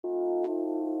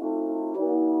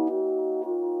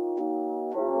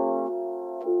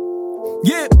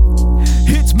Yeah,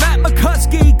 it's Matt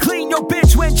McCuskey. Clean your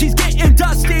bitch when she's getting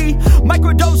dusty.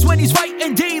 Microdose when he's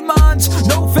fighting demons.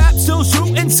 No fap, still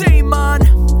shooting semen.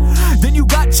 Then you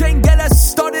got Shane Gettis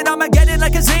started Armageddon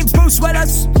like his name's Bruce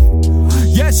Willis.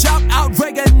 Yeah, shout out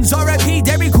Reagan's R.I.P.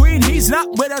 Dairy Queen, he's not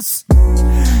with us.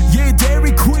 Yeah,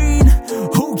 Dairy Queen.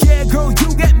 Oh yeah, girl,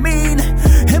 you get mean.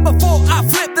 And before I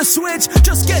flip the switch,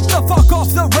 just get the fuck off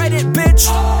the Reddit, bitch.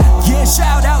 Yeah,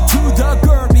 shout out to the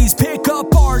girlies. Pick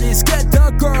up artists, get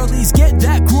the girlies. Get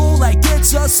that gruel like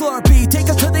it's a Slurpee. Take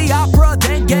her to the opera,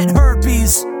 then get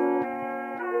herpes.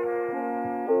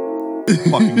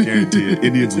 Fucking guarantee it.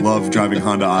 Indians love driving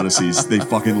Honda Odysseys. They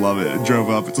fucking love it. I drove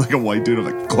up. It's like a white dude. I'm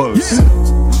like, close. Yeah.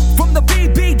 From the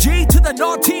BBG to the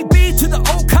Naughty B to the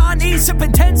Okani,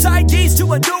 sipping 10's IDs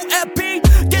to a new epi.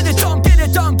 Get it done, get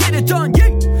it done, get it done, yeah.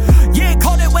 Yeah,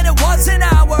 called it when it was an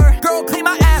hour. Girl, clean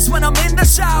my ass when I'm in the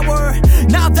shower.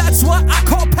 Now that's what I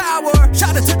call power.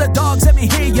 Shout it to the dogs, let me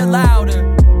hear you louder.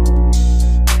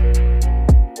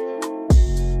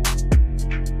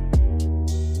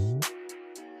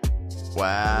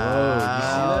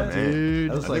 Wow,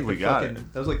 dude. That was I think we got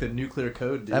it. That was like the nuclear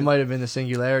code, dude. That might have been the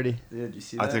singularity. Yeah, did you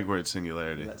see that? I think we're at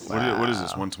singularity. That's- What is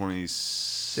this?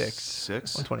 126?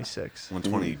 126.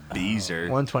 120 Beezer.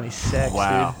 126,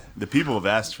 Wow. dude. The people have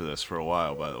asked for this for a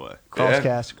while, by the way.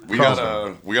 Crosscast. We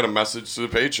got a message to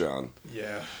the Patreon.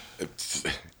 Yeah.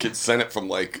 Kid sent it from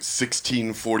like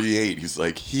 1648. He's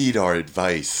like, heed our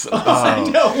advice. I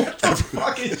know. What the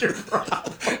fuck is your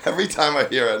problem? Every time I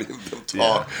hear any of them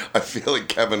talk, I feel like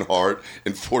Kevin Hart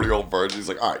in 40-Year-Old Virgin. He's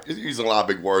like, all right, you're using a lot of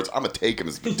big words. I'm going to take him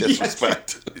as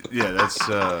disrespect. Yeah, that's...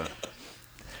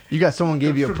 You got someone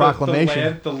gave you a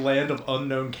proclamation. The land of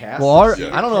unknown cast. Well, I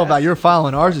Yeah. don't know about your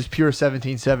filing. Ours is pure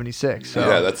 1776. So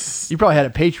Yeah, that's... you probably had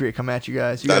a patriot come at you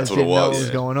guys. You That's guys what it didn't know was. what was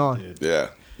Yeah. going on. Dude, Yeah.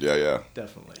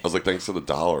 definitely. I was like, thanks for the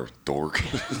dollar, dork.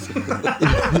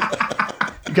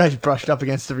 You guys brushed up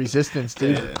against the resistance,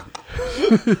 dude.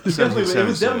 It was definitely a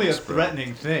 776, bro.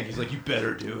 threatening thing. He's like, you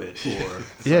better do it. Or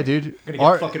Yeah, dude. Gonna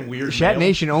get fucking weird Shat mail.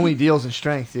 Nation only deals in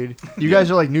strength, dude. You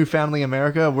guys are like Newfoundland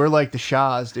America. We're like the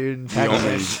Shahs, dude. in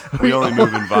Pakistan. We only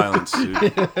move in violence,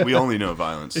 dude. We only know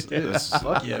violence. That's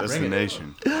Fuck yeah, that's bring the it.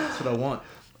 nation. That's what I want.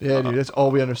 Yeah, dude. That's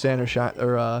all we understand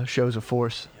are shows of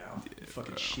force.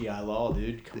 Fucking Shi'i law,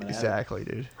 dude. Coming Exactly,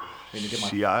 dude. At it. Get my,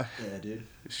 Shi'i? yeah, dude.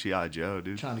 Shi'i Joe,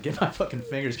 dude. Trying to get my fucking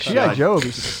fingers cut G.I. off. Joe would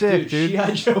be sick, dude.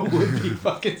 G.I. Joe would be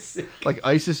fucking sick. Like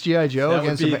ISIS G.I. Joe That would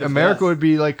against be the America best. would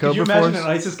be like Could you Cobra imagine Force.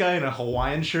 an ISIS guy in a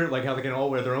Hawaiian shirt, like how they can all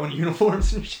wear their own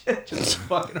uniforms and shit, just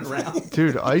fucking around?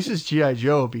 Dude, ISIS G.I.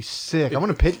 Joe would be sick. I'm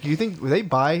gonna pitch. Do you think would they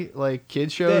buy like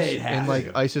kids shows They'd have in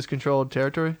like to. ISIS controlled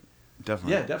territory?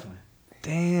 Definitely. Yeah, definitely.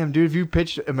 Damn, dude, if you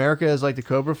pitched America as like the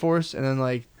Cobra Force and then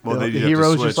like Well, the they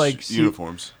heroes just like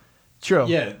uniforms. True.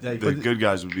 Yeah, The good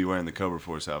guys would be wearing the Cobra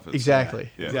Force outfits. Exactly.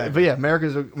 Yeah. Exactly. But yeah,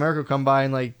 America would come by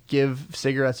and like give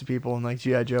cigarettes to people, and like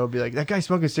G.I. Joe would be like, that guy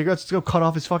smoking cigarettes, let's go cut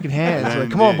off his fucking hands. And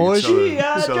Like, come on, you boys. Sell the,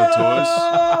 G.I. sell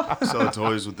the toys. Sell the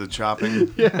toys with the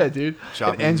chopping. Yeah, dude. It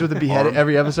Chopping ends with a beheading. arm.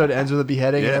 Every episode ends with a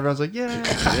beheading, and Yeah. everyone's like, yeah.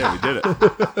 Yeah, we did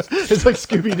it. It's like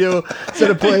Scooby Doo. Instead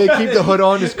of playing, keep the hood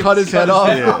on, just cut his head off.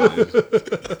 Yeah.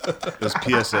 Those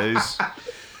PSAs.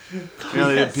 You know,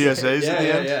 they did PSAs yeah, at the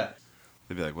yeah, end. yeah.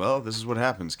 They'd be like, well, this is what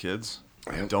happens, kids.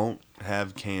 Don't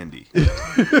have candy.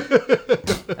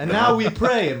 And now we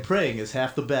pray, and praying is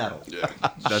half the battle. Yeah.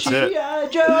 That's it. G.I.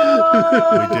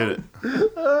 Joe! We did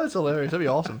it. That's hilarious. That'd be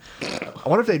awesome. I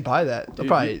wonder if they'd buy that. They'll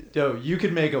probably. Yo, you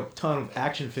could make a ton of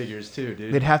action figures too,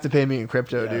 dude. They'd have to pay me in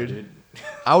crypto, Yeah, dude.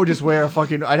 I would just wear a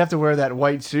fucking. I'd have to wear that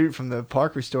white suit from the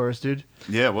park restores, dude.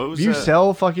 Yeah, what was If you that?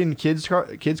 sell fucking kids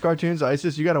cartoons,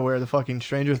 ISIS, you got to wear the fucking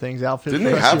Stranger Things outfit. Didn't for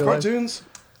they the rest have of your life. cartoons?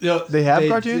 Yo, They have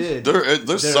cartoons? did.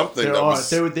 There's something there that are. was...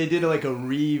 They did like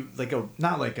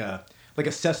not like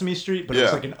a Sesame Street, but it was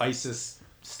Yeah. like an ISIS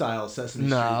style Sesame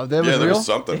No, Street. that was Yeah, there real. was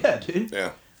something. Yeah, dude.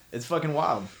 Yeah. It's fucking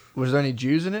wild. Was there any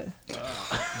Jews in it?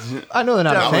 I know they're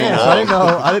not Definitely fans.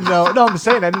 not. I didn't know. No, I'm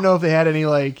saying I didn't know if they had any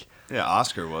like. Yeah,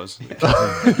 Oscar was.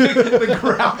 The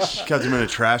grouch. Kept him in a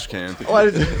trash can. Oh, I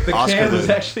didn't, The Oscar can was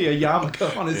did. actually a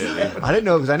yarmulke on his head. I didn't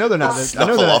know because I know they're not. I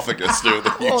know they're not. Snuffleupagus, dude.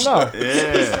 The Oh huge- no, He's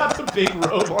Yeah. got the big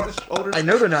robe on his shoulders. I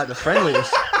know they're not the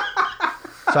friendliest.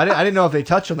 So I didn't know if they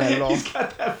touched on that at all. He's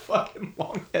got that fucking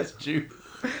long ass Jew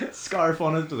scarf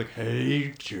on it. They're like,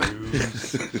 hey,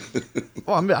 Jews.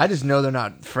 Well, I just know they're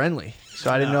not friendly.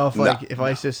 So I didn't know if like if No.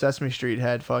 ISIS Sesame Street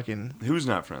had fucking Who's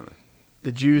not friendly?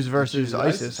 the Jews versus Jews,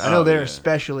 ISIS. ISIS? I know Oh, they're yeah.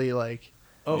 especially like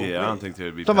Oh, Yeah, I wait. don't think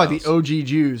they'd be. I'm talking about pals. the OG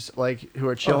Jews, like who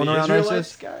are chilling the around Israelites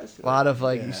ISIS. guys? A lot of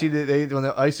like Yeah. you see they when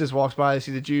the ISIS walks by, they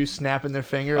see the Jews snapping their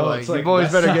finger, Oh, like it's you like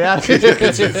boys West better get out of here.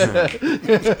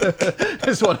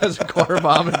 This one has a car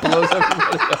bomb and blows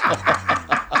everybody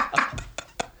up.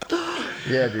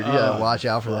 Yeah, dude, you gotta watch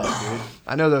out for that, dude.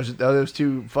 I know those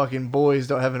two fucking boys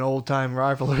don't have an old time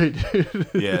rivalry, dude.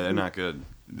 Yeah, they're not good.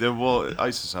 Well,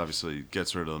 ISIS obviously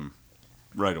gets rid of them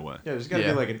right away. Yeah, there's gotta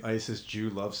Yeah. be like an ISIS Jew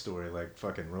love story, like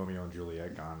fucking Romeo and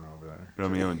Juliet gone over there.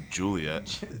 Romeo and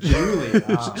Juliet. Juliet.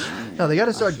 No, they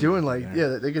gotta start doing like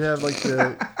they could have like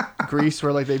the Greece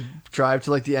where like they drive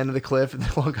to like the end of the cliff and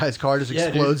the one guy's car just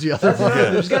explodes the other one.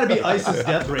 There's gotta be ISIS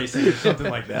death racing or something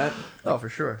like that. Oh, for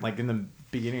sure. Like in the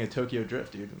beginning of Tokyo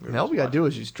Drift, dude. And all we gotta do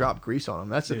is just drop grease on them.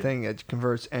 That's the Dude. thing that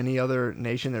converts any other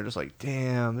nation. They're just like,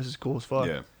 damn, this is cool as fuck.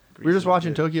 Yeah. We were just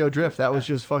watching Tokyo Drift. That was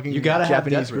just fucking You gotta have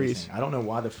Japanese death grease. racing. I don't know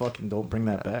why the fucking don't bring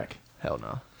that back. Hell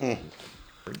no.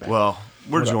 Well,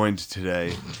 we're joined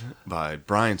today by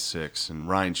Brian Six and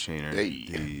Ryan Shaner, Hey.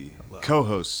 the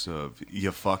co-hosts of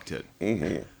You Fucked It.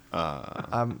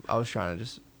 I was trying to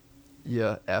just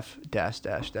F dash.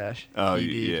 Oh, ED,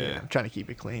 yeah. dude. I'm trying to keep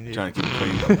it clean, dude. Trying to keep it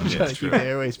clean. trying Yeah, to true. keep the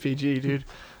airways PG, dude.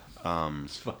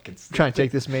 It's fucking Trying to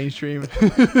take this mainstream.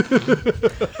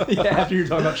 Yeah, after you're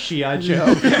talking about G.I. Joe.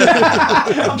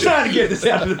 I'm trying to get this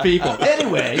out to the people.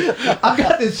 Anyway, I've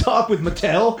got this talk with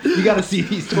Mattel. You got to see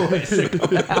these toys. They're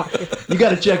coming out. You got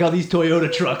to check out these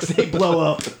Toyota trucks. They blow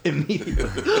up immediately.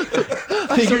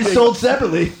 Figures sold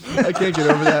separately. I can't get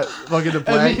over that. Fucking the I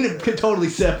black. mean, totally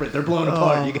separate. They're blown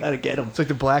apart. You got to get them. It's like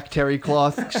the black terry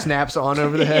cloth snaps on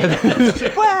over the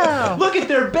head. Wow. Look at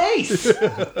their base.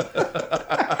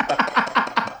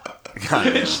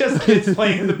 It's just kids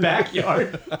playing in the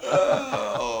backyard.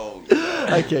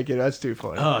 I can't get it. That's too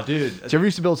funny. Oh, dude. Did you ever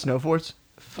used to build snow forts?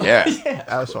 Yeah.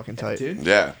 That was fucking tight. Dude.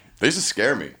 Yeah. They used to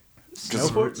scare me.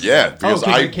 Snowboards? Yeah, because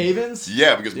the cave-ins?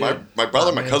 Yeah, because my brother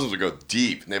and my man. cousins would go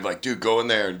deep, and they'd be like, "Dude, go in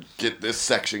there and get this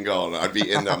section going." I'd be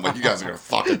in there. I'm like, "You guys are gonna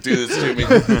fucking do this to me."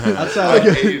 Outside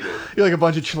I hated it. You're like a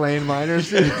bunch of Chilean miners.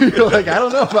 Dude. You're like, I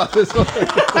don't know about this one.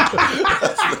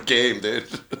 That's the game,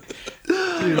 dude.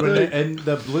 and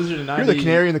the blizzard in 90... You're the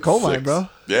canary in the coal mine, bro.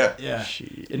 Yeah. Yeah.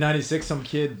 In 96, some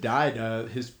kid died.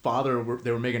 His father,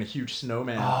 they were making a huge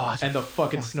snowman. that's and the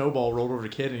fucking snowball rolled over the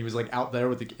kid, and he was like out there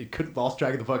with the kid. Couldn't lost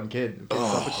track of the fucking kid. The kid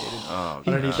suffocated.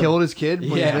 He Underneath killed his kid when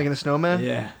he was Yeah. making a snowman.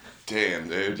 Yeah. Damn,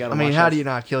 dude. Gotta I mean, watch how out. do you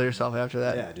not kill yourself after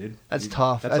that? Yeah, dude. That's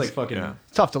tough. That's like fucking yeah.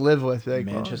 tough to live with. Like,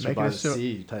 Manchester making by a the snow-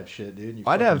 Sea type shit, dude. You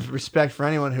I'd fucking- have respect for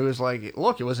anyone who was like,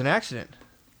 look, it was an accident.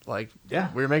 Like, Yeah.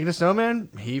 we were making a snowman.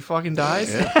 He fucking died.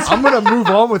 I'm gonna move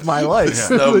on with my life.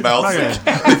 Snow melts.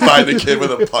 They find the kid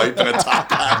with a pipe and a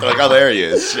top hat. They're like, "Oh, there he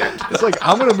is." Shit. It's like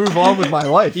I'm gonna move on with my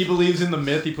life. He believes in the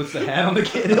myth. He puts the hat on the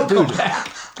kid. He'll come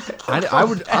back. I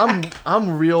would.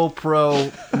 I'm real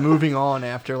pro moving on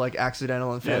after like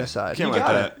accidental infanticide. You can't let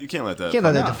got that. You can't let that. Can't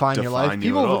let that No. define your life. Define you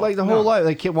People at all. like the whole life.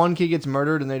 Like one kid gets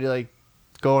murdered and they like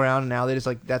go around and now they just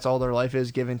like that's all their life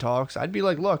is giving talks. I'd be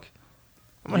like, look,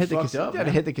 I'm gonna You fucked up, gotta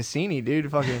man. hit the casino,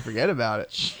 dude. Fucking forget about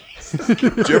it. Do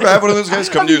you ever have one of those guys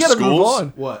come to You your gotta move schools? on.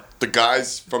 What? The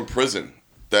guys from prison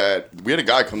that we had a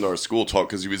guy come to our school talk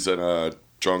because he was in a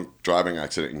drunk driving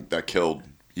accident that killed.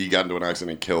 He got into an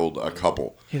accident and killed a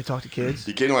couple. You had to talk to kids.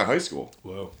 He came to my high school.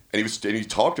 Whoa. And he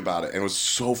talked about it, and it was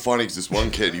so funny because this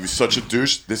one kid, he was such a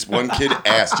douche. This one kid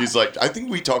asked, he's like, I think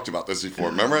we talked about this before.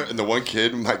 Remember? And the one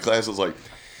kid in my class was like,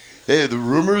 "Hey, the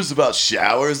rumors about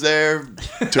showers there,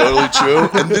 totally true."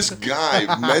 And this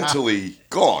guy mentally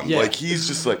gone. Yeah. Like he's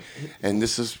just like, and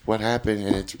this is what happened,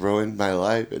 and it's ruined my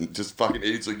life. And just fucking,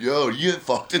 he's like, "Yo, you get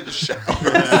fucked in the shower."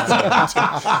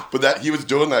 But that he was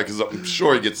doing that because I'm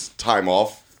sure he gets time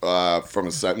off from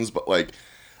his sentence, but like.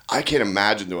 I can't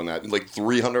imagine doing that. Like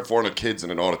 300, 400 kids in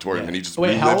an auditorium, Yeah. and he just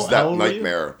Wait, relives how that old were you?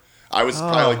 nightmare. I was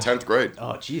probably like 10th grade.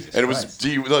 Oh, Jesus And it Christ.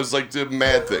 was like the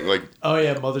mad thing. Like, Oh,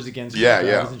 yeah, Mothers Against Yeah, Drugs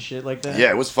yeah. and shit like that. yeah,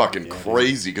 it was fucking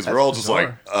crazy because we're all just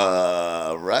bizarre.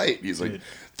 like, right. He's like,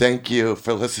 "Thank you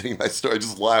for listening to my story." I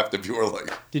just laughed, and people were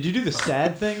like, Did you do the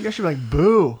sad thing? You guys should be like,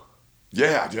 boo,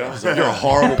 "Yeah, dude." I was like, "You're a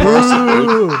horrible person, dude."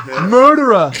 boo,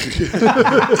 murderer.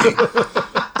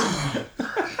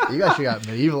 You guys should got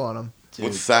medieval on them. Dude,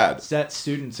 What's sad? Set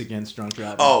students against drunk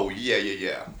driving. Oh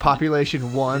yeah.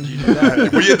 Population 1. We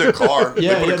had the car.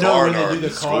 Yeah, they put yeah, a car when in our they do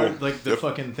the car, school. like the Yep.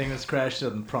 fucking thing that's crashed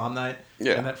on prom night.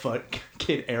 Yeah. And that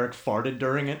kid Eric farted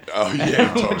during it. Oh yeah, And you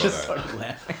everyone talking just about that. started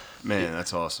laughing. Man,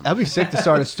 that's awesome. That'd be sick to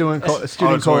start a student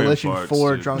Auditorium coalition farts,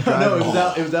 for dude. drunk No, driving.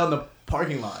 it was out in the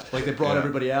parking lot. Like they brought Yeah.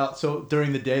 everybody out. So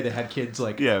during the day they had kids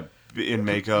like Yeah, in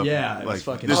makeup. Yeah, it was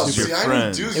like fucking this Oh, is see, your I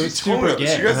friend. didn't do. It You was told me super that.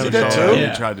 gay. You guys did I that saw too. you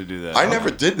Yeah. tried to do that. I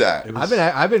never did that.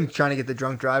 I've been trying to get the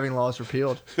drunk driving laws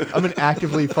repealed. I've been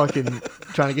actively fucking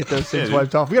trying to get those things dude.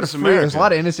 wiped off. We got to It's free. There's a America.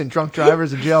 lot of innocent drunk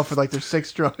drivers in jail for like their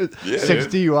six Yeah, dude.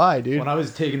 DUI, dude. When I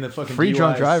was taking the fucking Free DUI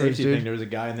drunk drivers, safety dude. thing, there was a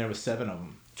guy in there with 7 of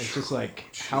them. It's just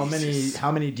like how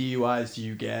many DUIs do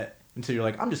you get until you're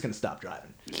like, I'm just gonna stop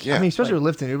driving? Yeah. I mean, especially with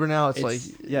Lyft and Uber now, it's like.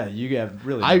 Yeah, you get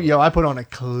really. I put on a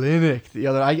clinic the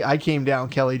other. I came down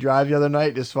Kelly Drive the other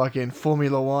night, just fucking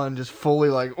Formula One, just fully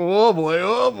like oh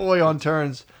boy on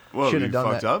turns. Whoa, Shouldn't you have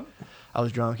done fucked that. up? I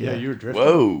was drunk. yeah, Yeah, you were drifting.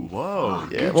 Whoa. Whoa.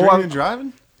 Yeah. You Well, drinking I'm- and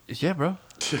driving? yeah, bro.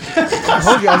 I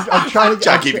told you, I'm trying to.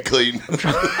 Gotta keep it clean. For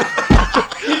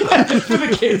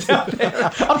the kids out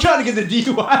there, I'm trying to get the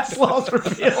DUI laws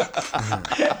repealed.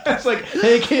 It's like,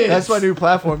 hey kids, That's my new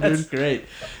platform, dude. That's great.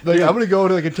 Like, I'm gonna go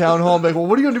to like a town hall and be like, well,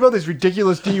 what are you gonna do about this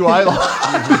ridiculous DUI law?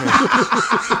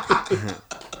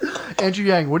 Andrew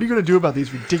Yang, what are you gonna do about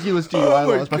these ridiculous DUI my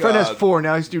laws? My friend has God. 4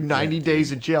 now. He's doing 90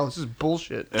 days in jail. This is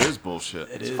bullshit. That is bullshit.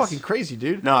 It's fucking crazy,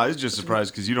 dude. No, I was just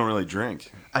surprised because you don't really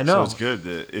drink. I know. So it's good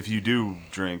that if you do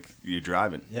drink, you're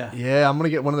driving. Yeah. Yeah, I'm gonna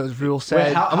get one of those real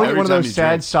sad. how- I'm gonna get every one of time those you sad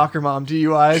drink. soccer mom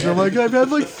DUIs. Where I'm like, I've had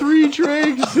like 3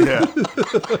 drinks. Yeah.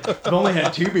 I've only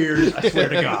had 2 beers. I swear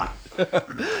to God.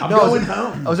 I'm No, going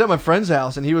home. I was at my friend's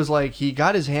house and he was like, he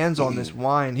got his hands on this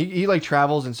wine. He like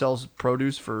travels and sells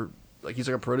produce for like he's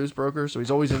like a produce broker, so he's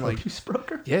always in like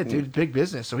Broker. yeah, dude, big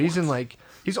business. So he's in like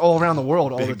he's all around the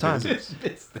world all the time. Dude,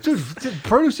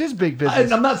 produce is big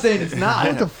business. I'm not saying it's not.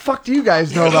 What the fuck do you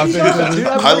guys know about big business?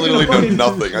 I literally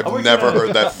know nothing. I've never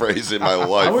heard that phrase in my I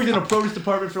life. worked in a produce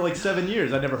department for like 7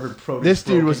 years. I never heard produce. This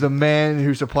dude was the broken. man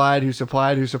who supplied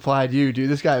you, dude.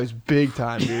 This guy was big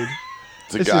time, dude.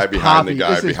 It's a This guy is behind Poppy. the guy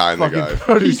This is behind the fucking guy.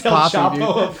 Produce He's El Poppy, dude.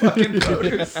 Chapo of fucking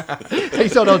produce. He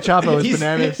sold El Chapo as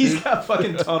bananas. He's dude. got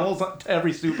fucking tunnels to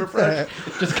every super fresh,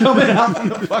 just coming out from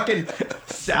the fucking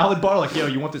salad bar. Like, yo,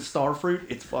 you want this star fruit?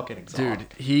 It's fucking exotic.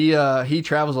 Dude, he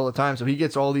travels all the time, so he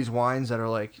gets all these wines that are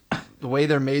like the way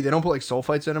they're made. They don't put like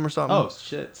sulfites in them or something. Oh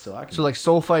shit! So I can. so like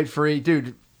sulfite free,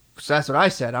 dude. So that's what I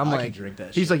said. I'm I can like, drink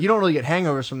that he's shit. like, you don't really get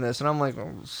hangovers from this, and I'm like,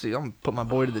 oh, see, I'm gonna put my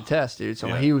boy to the test, dude. So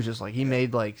Yeah. he was just like, he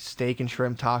made like steak and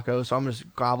shrimp tacos. So I'm just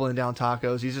gobbling down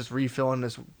tacos. He's just refilling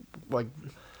this like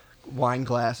wine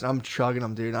glass, and I'm chugging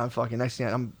them, dude. And I'm fucking next thing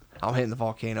I'm hitting the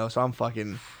volcano. So I'm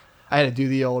fucking. I had to do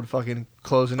the old fucking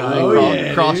closing eye, Oh,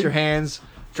 yeah, cross dude. your hands,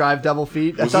 drive double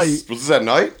feet. That's Was how you. this at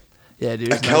night? Yeah,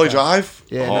 dude. At Kelly Drive?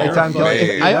 Yeah, Oh, nighttime.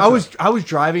 man. I was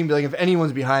driving, but like if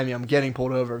anyone's behind me, I'm getting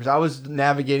pulled over because I was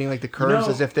navigating like the curves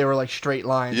know- as if they were like straight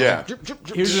lines. Yeah. Like, drip, drip,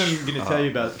 drip. Here's what I'm gonna tell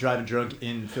you about driving drunk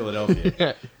in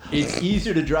Philadelphia. It's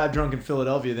easier to drive drunk in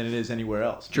Philadelphia than it is anywhere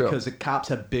else True. because the cops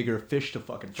have bigger fish to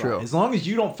fucking fry. True. As long as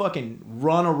you don't fucking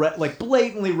run like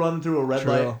blatantly run through a red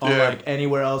True. light on Yeah. like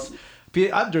anywhere else.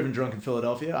 I've driven drunk in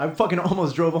Philadelphia. I fucking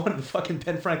almost drove onto the fucking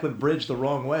Penn Franklin Bridge the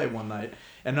wrong way one night,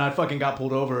 and I fucking got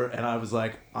pulled over, and I was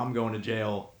like, I'm going to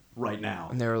jail right now.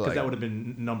 And they were like- that would have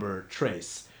been number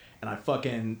trace. And I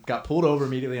fucking got pulled over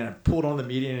immediately, and I pulled on the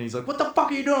median, and he's like, "What the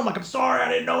fuck are you doing?" I'm like, "I'm sorry, I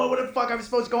didn't know what the fuck I was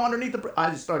supposed to go underneath the." I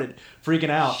just started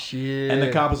freaking out, Shit. and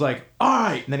the cop was like, "All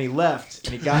right," and then he left,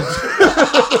 and he got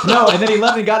no, and then he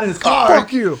left and got in his car.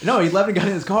 Fuck you. No, he left and got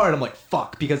in his car, and I'm like,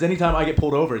 "Fuck," because anytime I get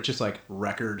pulled over, it's just like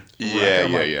record. Yeah,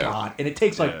 I'm yeah, like, yeah. God, and it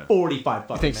takes like Yeah. 45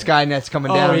 fucking I think minutes. Skynet's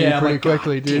coming down on you I'm pretty like, God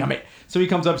quickly, dude. damn it. So he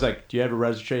comes up, he's like, "Do you have a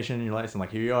registration in your license?" I'm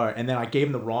like, "Here you are." And then I gave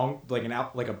him the wrong, like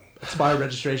a expired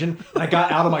registration, and I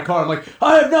got out of my car. I'm like,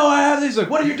 I have this. He's like,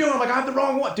 "What are you doing?" I'm like, "I have the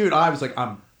wrong one, dude." I was like,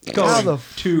 "I'm How going the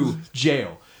to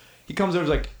jail." He comes over, he's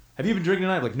like, "Have you been drinking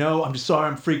tonight?" I'm like, "No, I'm just sorry,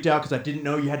 I'm freaked out because I didn't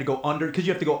know you had to go under, because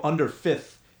you have to go under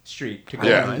 5th Street to go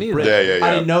Yeah. under I the knew bridge. that. Yeah, yeah, I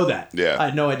yeah. didn't know that. Yeah. I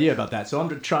had no idea about that. So I'm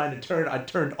just trying to turn. I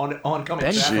turned on oncoming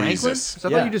Ben traffic. Franklin? Jesus. So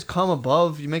I Yeah. thought you just come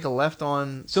above, you make a left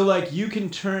on. So like you can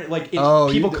turn like it's Oh,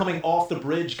 you people d- coming off the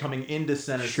bridge coming into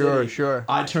Center Sure, City. sure.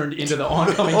 I turned into the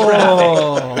oncoming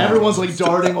Oh. traffic. Everyone's like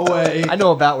darting away. I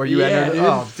know about where you Yeah, entered. dude.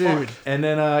 Oh, dude. Fuck. And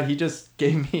then he just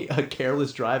gave me a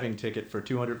careless driving ticket for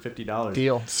 $250.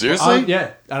 Deal. Seriously?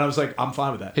 Yeah, and I was like, I'm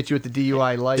fine with that. Hit you with the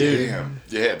DUI light, dude. Damn.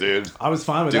 Yeah, dude. I was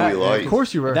fine with Dewey that. light. Of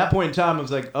course you were. At that point in time, I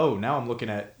was like, oh, now I'm looking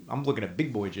at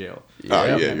big boy jail. Oh,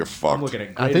 yeah, And you're fucked. I'm looking at.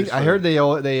 I think Graves I for- heard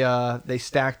they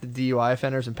stacked the DUI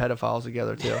offenders and pedophiles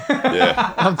together too.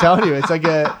 Yeah. I'm telling you, it's like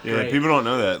a Yeah, Great. people don't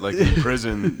know that. Like in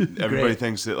prison, everybody Great.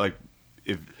 thinks that like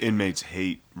if inmates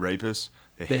hate rapists,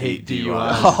 they They hate hate DUIs.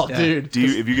 DUIs. oh, Yeah. dude.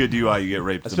 If you get DUI, you get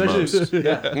raped the most, especially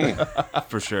yeah,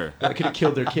 for sure. I could have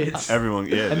killed their kids. Everyone,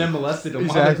 yeah. and then molested them.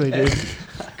 Exactly, dude.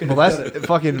 Fucking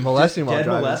Fucking molesting while Dead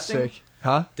driving is molesting? sick.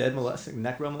 Huh? Dead molesting,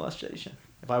 necro molestation.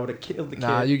 If I would have killed the kid.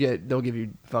 Nah, they'll give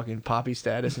you fucking poppy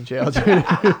status in jail, dude.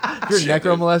 If you're a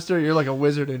necro molester, you're like a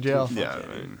wizard in jail. Yeah,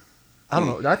 I mean, I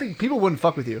don't know. I think people wouldn't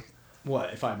fuck with you.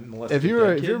 What if I molested? If you're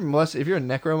a a necro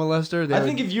molester, I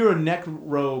think if you're a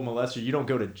necro molester, you don't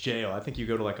go to jail. I think you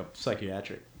go to like a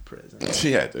psychiatric prison.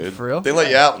 Yeah, dude. For real? They let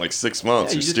you out in like 6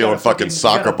 months. Yeah, You're just stealing gotta fucking you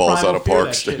soccer gotta balls out primal of fear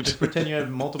parks, that shit. dude. Just pretend you have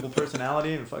multiple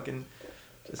personality and fucking.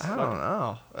 Just I fuck- don't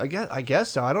know. I guess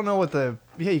so. I don't know what the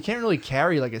you can't really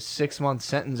carry like a 6-month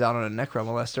sentence out on a necro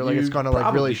molester. Like You it's gonna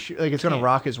like really probably like it's gonna can't.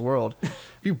 rock his world.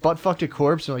 If you butt fucked a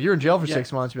corpse and like, you're in jail for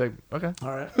 6 months, you're like, okay,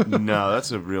 All right. no,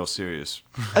 that's a real serious.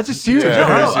 that's a serious. Yeah.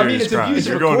 No, No, I mean serious it's crime. abuse of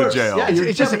You're a going to corpse. jail. Yeah,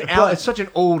 it's just but- it's such an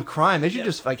old crime. They should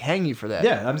just like hang you for that.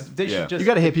 Yeah, they Yeah. should just. You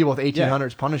got to hit people with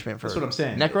 1800s punishment for That's what I'm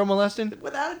saying. necro molesting.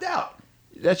 without a doubt.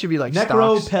 That should be like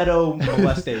Necro stocks. pedo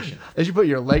molestation. They should put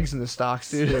your legs in the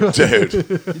stocks, dude. Dude, Dude,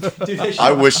 they should-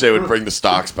 I wish they would bring the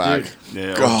stocks back.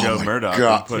 Yeah, Oh Joe my Murdoch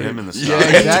God. and put him in the Yeah,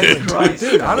 stock. exactly. Christ.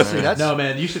 Dude, honestly, that's No,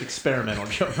 man, you should experiment on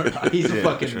Joe Murdoch. He's a Yeah,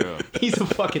 fucking, true. he's a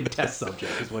fucking test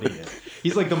subject, is what he is.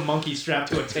 He's like the monkey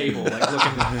strapped to a table, like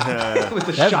looking with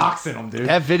the shocks in him, dude.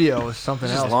 that video is something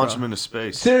Just else. launch bro. him into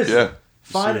space. Seriously, Yeah.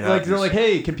 find See it. what Like they're happens. like,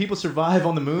 hey, can people survive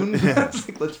on the moon? It's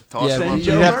like, let's Toss Yeah, him man, up you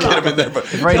Joe have to- Get Murdoch. him in there,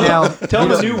 but Right now, Tell him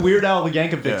the new Weird Al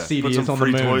Yankovic Yeah, CD put is some on the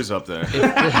free moon. toys up there.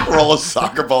 roll a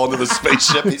soccer ball into the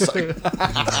spaceship. He's like,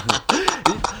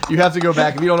 you have to go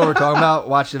back. If you don't know what we're talking about,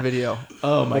 watch the video.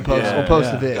 Oh my We'll post, god! we'll post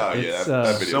yeah. the vid. oh, yeah, It's, that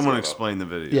video's Someone going up. explain the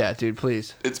video. Yeah, dude,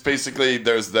 please. It's basically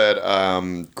there's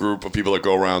that group of people that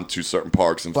go around to certain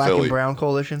parks in Black Philly. and Brown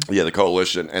Coalition. Yeah, the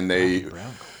coalition, and they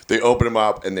open them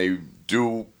up and they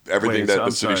do everything Wait, that so, the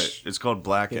I'm city. sorry. It's called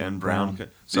Black and Brown. Brown.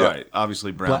 Sorry,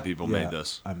 obviously brown Black- people yeah. made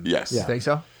this. Yes. Yeah. Think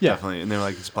so? Yeah. Definitely, and they're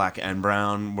like, it's Black and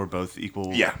Brown. We're both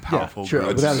equal, Yeah. powerful. True.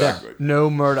 groups. That's Without exactly. that, no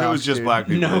Murdoch. If it was just dude. black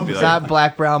people, No, it'd be It's like, not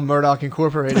Black Brown Murdoch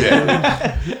Incorporated.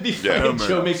 It'd be funny. Yeah. if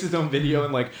Joe makes his own video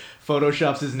and like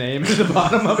photoshops his name at the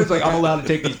bottom of it. It's like, I'm allowed to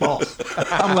take these balls.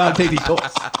 I'm allowed to take these balls.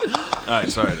 all right,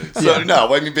 sorry. dude. So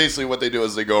no, I mean basically what they do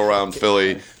is they go around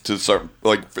Philly to certain,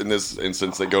 like in this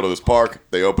instance, they go to this park,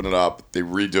 they open it up, they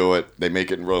redo it, they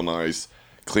make it real nice,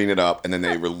 clean it up, and then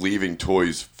they were leaving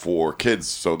toys for kids.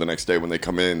 So the next day when they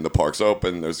come in, the park's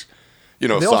open. There's, They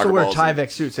soccer also wear balls.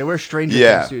 Tyvek suits. They wear Stranger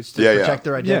Yeah. Things suits to Yeah, yeah. protect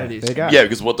their identities. they got Yeah,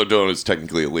 because what they're doing is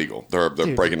technically illegal. They're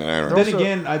Dude, breaking an error. they're Then also-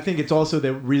 again, I think it's also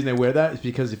the reason they wear that is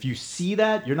because if you see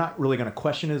that, you're not really going to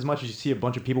question it as much as you see a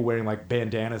bunch of people wearing like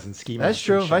bandanas and ski masks. That's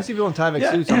true. and If I shit. see people in Tyvek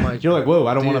Yeah. suits, I'm like, You're like, whoa,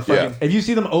 I don't want to Dude, fucking. yeah. If you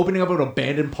see them opening up an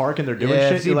abandoned park and they're doing yeah,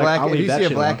 shit, if you, you're like, black, I'll if leave you that see a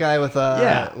shit black alone. guy with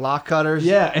Yeah. lock cutters,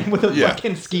 Yeah, and with a Yeah.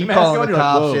 fucking ski mask calling on, the you're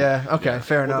cops. like, whoa. Yeah, okay,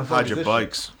 fair enough. fuck Hide is your this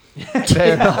bikes.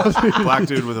 Fair enough. Black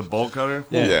dude with a bolt cutter.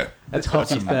 Yeah. That's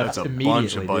Huffy That's theft a immediately,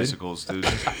 bunch of dude. bicycles, dude.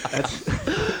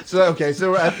 So okay,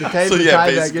 so we're at the tape. So the yeah,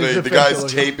 Tyvek basically is the official.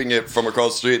 guy's taping it from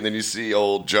across the street, and then you see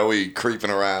old Joey creeping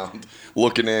around,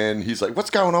 looking in. He's like, "What's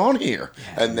going on here?"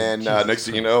 And then next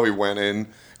thing you know, he went in,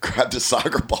 grabbed a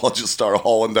soccer ball, and just started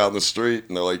hauling down the street.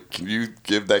 And they're like, "Can you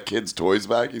give that kid's toys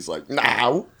back?" He's like,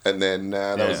 "No." And then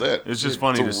that was it. It's just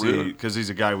funny to It's a see weird- because he's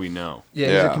a guy we know. Yeah,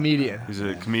 he's Yeah. a comedian. He's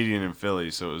a comedian in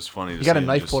Philly, so it was funny to He see got a him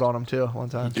knife just- pulled on him too one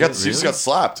time. He just got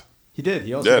slapped. He did.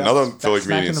 He also Yeah, got another Philly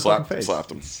smacked in comedian the fucking face.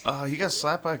 slapped him. He got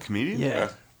slapped by a comedian? Yeah.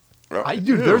 Yeah.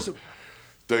 Dude, there's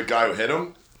The guy who hit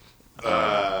him.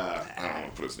 I don't want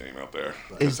to put his name out there.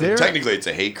 Is there- Technically, it's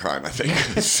a hate crime. I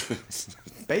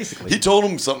think. Basically. He told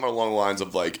him something along the lines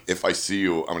of like, "If I see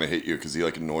you, I'm gonna hit you," because he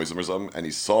like annoys him or something. And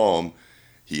he saw him,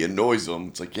 he annoys him.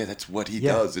 It's like, yeah, that's what he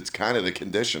Yeah. does. It's kind of the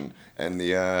condition. And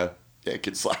the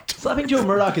kid slapped him. Slapping Joe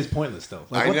Murdoch is pointless, though.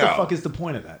 Like, I what the know. fuck is the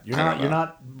point of that? You're I not. don't You're know.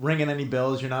 not ringing any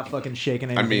bells. You're not fucking shaking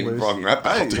I anything mean, loose. wrong rap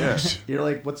battle, dude. yeah. You're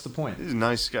like, what's the point? He's a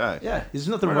nice guy. Yeah, there's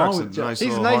nothing Murdoch's wrong with a Joe. nice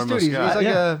he's a little nice dude. harmless He's guy. like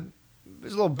Yeah.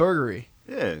 he's a little burgery.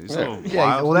 Yeah, he's a Yeah. little Yeah,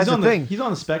 wild. well, that's He's on the thing. He's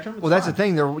on the spectrum. It's Well, that's the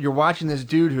fine. thing. You're watching this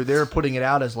dude who they're putting it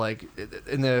out as like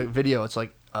in the video. It's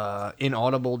like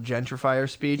inaudible gentrifier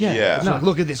speech. Yeah. Yeah. It's No. like,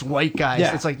 look at this white guy.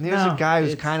 Yeah. It's like there's No, a guy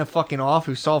who's it's- kind of fucking off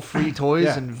who saw free toys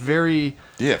Yeah. and very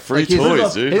Yeah, free like, his-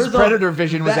 toys, dude. His First off, predator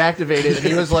vision was that- activated, and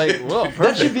he was like, "Whoa, That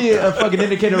perfect." should be a fucking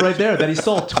indicator right there that he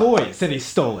saw toys and he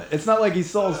stole it. It's not like he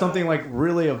stole something like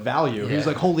really of value. He was Yeah.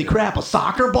 like, holy crap, a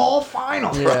soccer ball?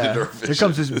 Final. Yeah. Predator Here vision.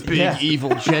 comes this big Yeah.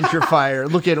 evil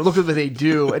gentrifier. Look at it. Look at what they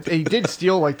do. He did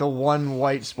steal like the one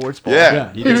white sports ball. Yeah,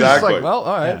 Yeah, he He was just exactly. like, well,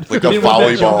 all right. Like He a didn't want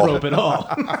that jump volleyball. rope at all.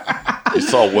 You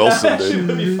saw Wilson, That shit dude.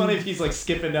 would be funny if he's like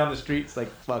skipping down the streets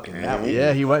like fucking that.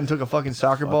 Yeah, he went and took a fucking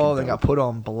soccer ball and then dope. got put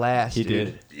on blast. He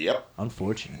dude. did. Yep.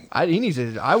 Unfortunate. He needs to.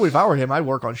 If I were him, I'd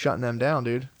work on shutting them down,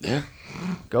 dude. Yeah.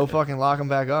 Go fucking lock them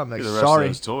back up. Like, Look at the rest sorry, of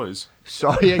those toys.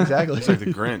 sorry, yeah, exactly. It's like the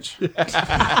Grinch.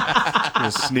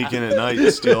 Just sneak in at night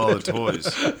and steal all the toys.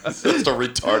 That's the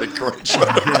retarded Grinch.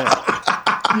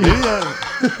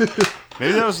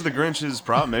 Maybe that was the Grinch's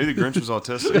problem. Maybe the Grinch was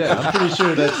autistic. Yeah, I'm pretty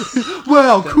sure that's.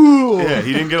 Well, cool. Yeah,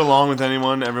 he didn't get along with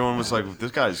anyone. Everyone was like,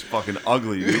 "This guy's fucking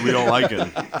ugly. Dude. We don't like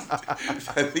him." I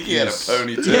think he had a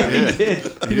ponytail. Yeah. He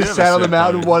did. He just sat on the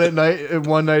mountain one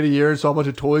night a year and saw a bunch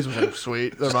of toys. Was like,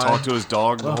 sweet. They're mine. Talked to his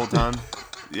dog the whole time.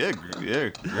 Yeah,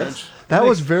 Grinch. That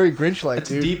was very Grinch-like, That's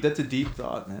dude. deep. That's a deep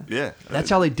thought, man. Yeah, That's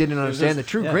how they didn't understand. The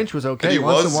true yeah. Grinch was okay. And he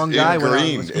Once was the one guy in went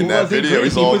green. out, In that video,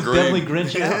 he's he all was green. definitely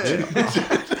Grinch out.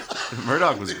 Dude.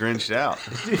 Murdoch was Grinched out.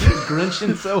 Dude,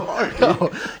 Grinching so hard,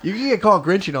 dude. you can get caught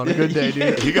Grinching on a good day,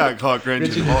 dude. He got caught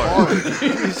Grinching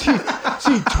hard.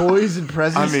 see toys and I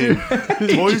presents, mean,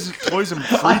 dude. toys and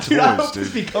free Dude, I toys, hope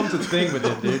this dude. becomes a thing with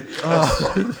him, dude.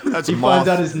 That's He moth. finds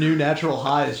out his new natural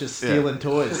high is just stealing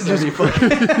toys.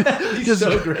 He's just-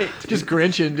 so great. Just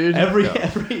Grinching, dude. Every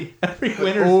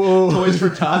winter's Oh. Toys for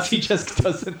Tots, he just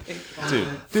doesn't think. Dude,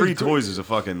 free toys is a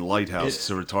fucking lighthouse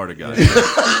to retarded guys.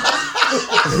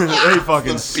 They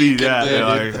fucking see that. They're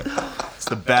like, it's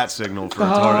the bat signal for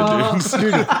retarded dudes.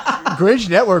 Dude, Grinch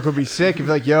Network would be sick if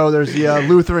like, yo, there's the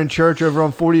Lutheran church over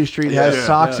on 40th Street has Yeah.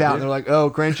 socks out, and they're like, oh,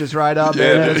 Grinch is right up,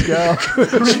 Yeah, man, dude. let's go.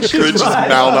 Grinch is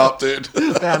mount up, dude.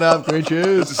 Stand up, Grinch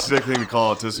It's is. a sick thing to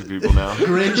call autistic people now.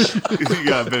 Grinch. You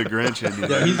got a bit of Grinch in you.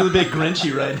 Yeah, he's a bit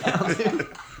Grinchy right now, dude.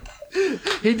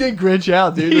 He did Grinch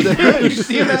out, dude. You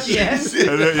see him at the end?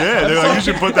 Yeah, they're like, you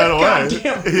should put that away.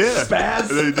 Goddamn Yeah. spaz.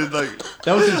 And they did like,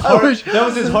 That was his I heart. wish- That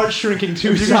was his heart shrinking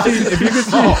too you could sizes. see- if you could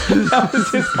small. That was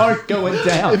his heart going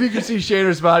down. If you could see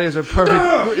Shaner's body as a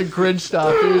perfect Grinch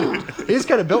stop, dude. He's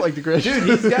kind of built like the Grinch. Dude,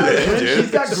 he's got Grinch. dude.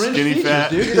 He's got Grinch Skinny features, fat.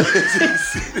 dude.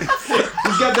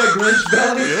 He's got that Grinch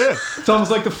belly. yeah. It's almost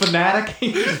like the fanatic.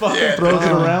 He just fucking throws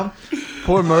it around.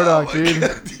 Poor Murdoch, dude.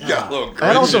 You got a little Grinch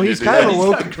And also, in you, he's dude. kind of a He's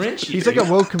woke. got Grinchy. He's like a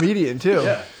woke comedian too.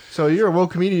 Yeah. So you're a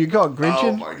woke comedian. You call it Oh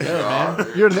Grinchin'. my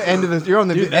god. You're on the end of the. You're on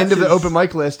the Dude, end of the that's open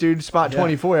mic list, dude. Spot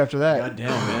 24 after that. God damn,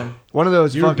 man. One of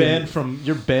those You're fucking.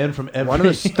 banned from every. One of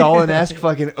those Stalin-esque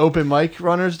fucking open mic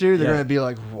runners, dude. They're Yeah. gonna be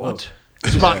like, what?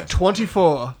 Spot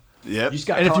 24. Yep. You just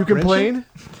got And if you caught complain,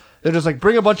 they're just like,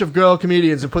 bring a bunch of girl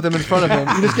comedians and put them in front of him.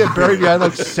 You just get buried behind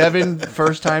like 7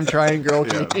 first-time trying girl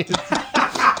comedians.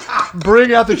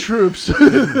 Bring out the troops.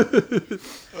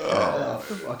 Oh,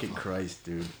 fucking Christ,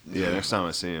 dude. Yeah, next time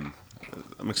I see him,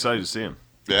 I'm excited to see him.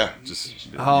 Yeah. Just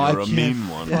I you're a can't- mean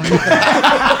one.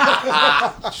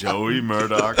 Joey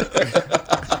Murdoch.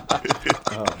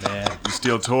 Oh man. You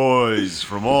steal toys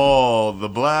from all the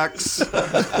blacks.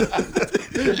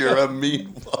 You're a mean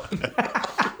one.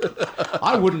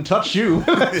 I wouldn't touch you.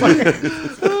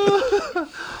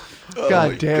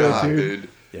 God damn God, it, dude.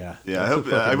 Yeah. Yeah, I That's a hope.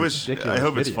 fucking I wish. ridiculous I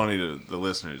hope it's video. funny to the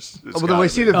listeners. It's When gotta we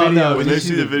see be. the Oh, video, no, when you they see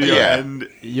see the video, Yeah. and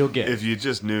You'll get if you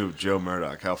just knew Joe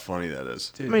Murdoch, how funny that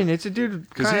is. I mean, it's a dude.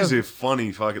 Because kind he's of- a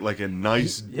funny fucking, like a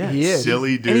nice, He is.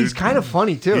 silly dude. And he's kind of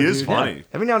funny, too. He is dude. funny.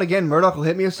 Every now and again, Murdoch will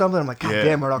hit me with something. I'm like, God Yeah,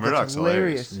 damn, Murdoch, Murdoch's that's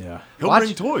hilarious. Yeah. He'll Watch-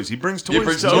 bring toys. He brings toys.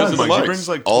 brings to toys open to the mics. He mics brings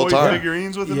like all toy the time.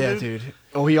 figurines with him. Yeah, dude. dude.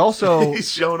 Oh, he also. He's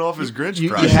showing off his Grinch you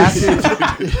prize.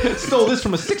 have to. Stole this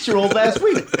from a 6-year-old last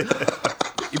week.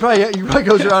 He probably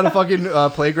goes around a fucking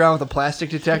playground with a plastic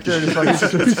detector and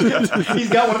just fucking. He's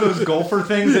got one of those golfer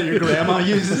things that your grandma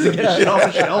uses to get shit off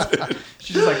a shelf.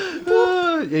 She's just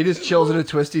like, He just chills in a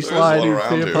twisty slide. one Dude, around,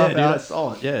 Peter dude. Puff yeah, dude, I out.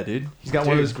 saw it. Yeah, dude. He's got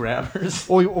one of those grabbers.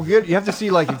 Well, you have to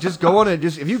see like just go on it.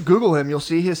 Just if you Google him, you'll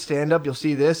see his stand up. You'll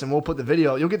see this, and we'll put the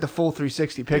video. You'll get the full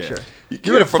 360 picture. You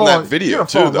You're get it from that video, You're gonna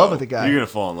too, fall in love though. with the guy. You're gonna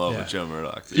fall in love Yeah. with Joe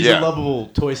Murdoch. He's Yeah. a lovable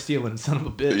toy stealing son of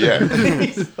a bitch. Yeah.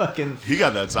 He's fucking. He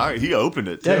got that sock. He opened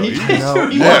it too. Yeah, he, he he,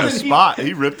 Yeah. on the spot.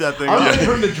 He ripped that thing I was off. waiting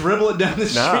for him to dribble it down the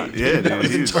street. Nah, yeah, dude.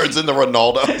 He He's, turns into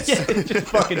Ronaldo. Yeah, just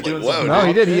fucking doing whoa, something. No,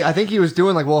 he did. I think he was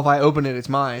doing like, well, if I open it, it's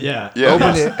mine. Yeah. Yeah.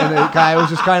 Opened it, and the guy was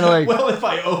just kind of like. Well, if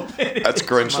I open it. That's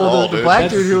Grinch Well, Law, the dude. black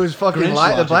That's dude who was fucking Grinch the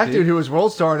logic, black dude. dude who was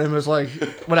world starring him was like,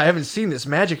 "But I haven't seen this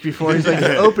magic before." He's like,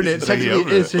 "Open it." It's like he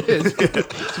Technically, it's opened his.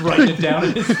 He's writing it down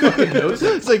in his fucking nose.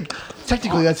 It's like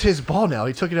technically that's his ball now.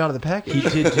 He took it out of the package.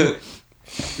 He did do it.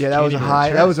 Yeah, that was a even high.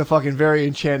 return. That was a fucking very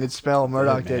enchanted spell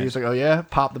Murdoch did. man. He was like, "Oh yeah,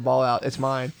 pop the ball out. It's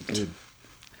mine."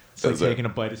 It's like That's it. taking a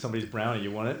bite of somebody's brownie.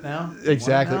 You want it now? You want it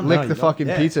Exactly. now? Lick No, the you don't. fucking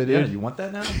Yeah, pizza, yeah, dude. you want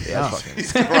that now? Yeah, No. fucking-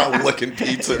 He's going around licking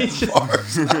pizza in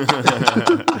bars.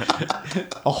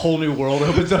 A whole new world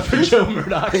opens up for Joe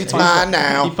Murdoch. It's mine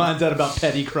now. He finds out about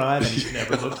petty crime and he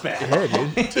never looks back. Yeah,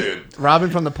 dude. Dude. Robbing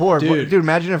from the poor, Dude.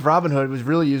 Imagine if Robin Hood was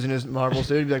really using his marbles,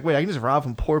 dude. He'd be like, "Wait, I can just rob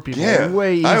from poor people. Yeah.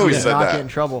 Way easier I always to said not that. get in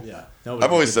trouble." Yeah. Nobody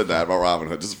I've always gives said that about Robin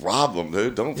Hood. Just rob them,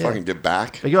 dude. Don't fucking get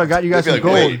back. Like, yo, I got you guys They'd some be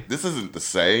like, gold. wait, this isn't the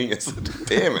saying. It's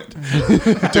damn it,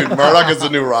 dude. Murdoch as the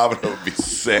new Robin Hood would be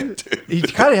sick, dude. He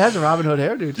kind of has a Robin Hood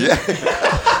hairdo, too.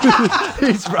 Yeah.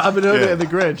 He's Robin Hood Yeah. and the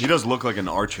Grinch. He does look like an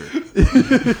archer.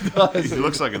 He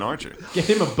looks like an archer. Get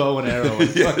him a bow and arrow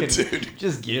and Yeah, fucking dude.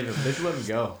 just give him. Just let him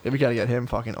go, Yeah, we got to get him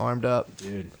fucking armed up.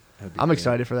 dude. that'd be I'm good.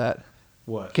 excited for that.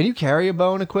 What? Can you carry a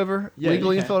bow and a quiver Yeah,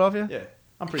 legally you in can. Philadelphia? Yeah,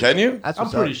 I'm pretty. Can you? That's I'm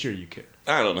what's pretty up. sure you could.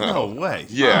 I don't know. No way.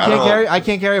 Yeah, I don't. I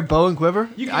can't carry a bow and quiver.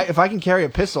 You can- If I can carry a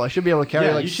pistol, I should be able to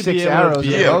carry like you should 6 be able arrows to and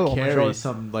be a able bow able on to my carry shoulder.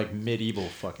 some like medieval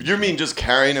fucking. You mean just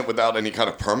carrying it without any kind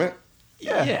of permit?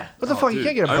 Yeah. What the fuck? You Dude,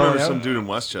 can't get a I bow and remember arrow. some dude in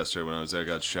Westchester when I was there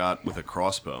got shot with a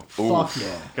crossbow. Fuck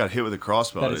yeah. Got hit with a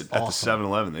crossbow That at is the awesome.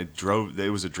 7-Eleven. It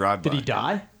was a drive-by. Did he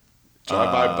die?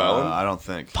 Drive-by bowing? I don't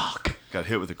think. Fuck. Got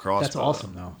hit with a crossbow. That's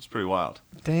awesome, though. It's pretty wild.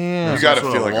 Damn. You gotta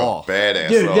Some feel sort like of a law. badass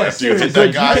Dude, though. yeah, After you hit seriously,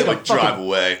 that guy, you like take a drive fucking-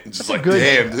 away. And just like, good-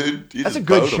 damn, dude. You That's a just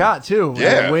good bowed him. shot too.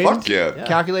 Yeah, Wind, fuck yeah.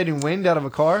 Calculating wind out of a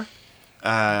car.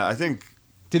 I think.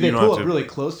 Did you they don't pull have up to- really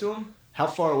close to him? How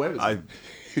far away was I it?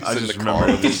 I in just the remember car.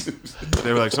 it was-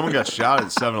 they were like, someone got shot at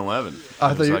 7-Eleven. I I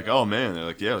thought was you- like, oh man. They're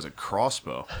like, yeah, it was a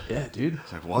crossbow. Yeah, dude.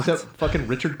 like, Was what? that fucking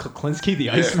Richard Kuklinski, the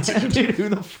Iceman? Dude, who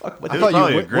the fuck? What, It thought was you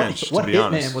probably a would- Grinch, what to be hitman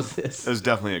honest. was this? It was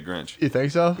definitely a Grinch. You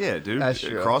think so? Yeah, dude. That's A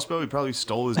true. crossbow. He probably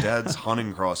stole his dad's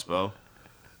hunting crossbow.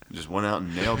 And just went out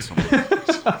and nailed someone.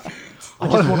 I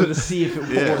just wanted to see if it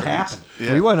Yeah. would happen.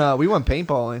 Yeah. We went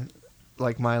paintballing,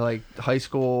 like my high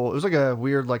school. It was like a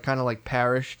weird kind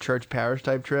of church parish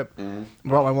type trip.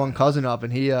 Brought my one cousin up,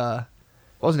 and he it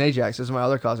wasn't Ajax. This was my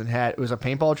other cousin. It was a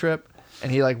paintball trip,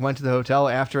 and he went to the hotel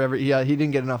after he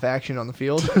didn't get enough action on the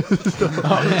field.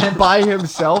 By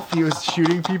himself, he was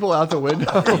shooting people out the window.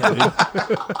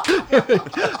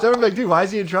 So everyone's like, dude, why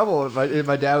is he in trouble? And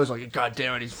my dad was like, God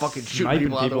damn it, he's fucking shooting Sniping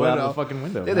people out the people window. out of the fucking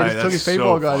window. Yeah, they just Hey, took his that's so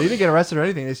paintball gun. He funny. didn't get arrested or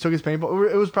anything. They just took his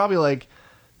paintball. It was probably like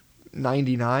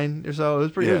 99 or so. It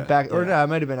was pretty. It was Yeah. back, or no, it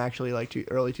might have been actually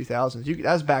early 2000s.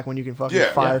 That was back when you can fucking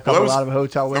Yeah. fire a Well, couple that was- out of a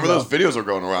hotel window. Remember those videos were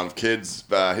going around of kids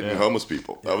hitting Yeah. homeless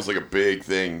people? That was like a big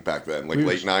thing back then, like We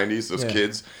late was- 90s. Those yeah.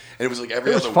 kids, and it was like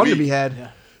every It was other fun week. to be had.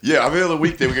 Yeah, every other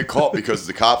week they would get caught because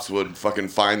the cops would fucking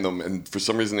find them, and for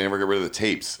some reason they never got rid of the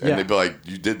tapes. And Yeah. they'd be like,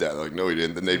 "You did that?" They're like, "No, we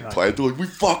didn't." Then they'd play it. They're like, "We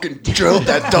fucking drilled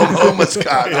that dumb homeless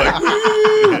guy."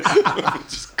 Like,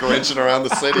 just grinching around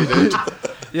the city, dude.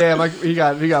 Yeah, he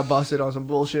got busted on some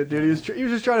bullshit, dude. He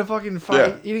was just trying to fucking fight.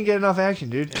 Yeah. He didn't get enough action,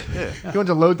 dude. He went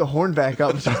to load the horn back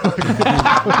up. I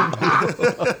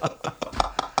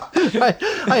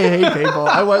hate paintball.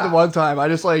 I went the one time. I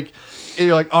just and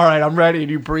you're like, all right, I'm ready,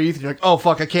 and you breathe, and you're like, oh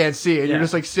fuck, I can't see it. And you're Yeah.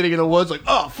 just sitting in the woods, like,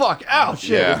 oh fuck, ow,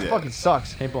 shit, Yeah. it fucking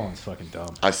sucks. Paintballing's fucking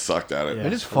dumb. I sucked at it. Yeah.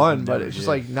 It is fun, Never but it's just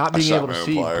did. not I being shot able my to own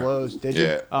see flyer. blows. Did you?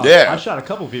 Yeah, Oh, yeah. I shot a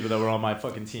couple people that were on my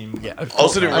fucking team. Yeah. I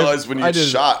also didn't realize when I you did-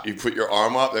 shot, you put your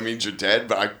arm up. That means you're dead.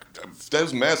 But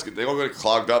those masks, they all got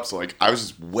clogged up. So I was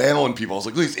just wailing people. I was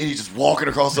like, look, this idiot just walking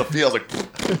across the field. I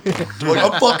was like,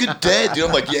 I'm fucking dead, dude.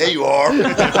 I'm like, yeah, you are.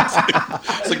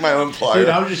 It's like my own flyer. Dude,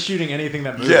 I was just shooting anything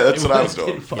that moved. Yeah, that's It what I was doing.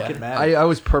 didn't fucking matter. I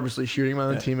was purposely shooting my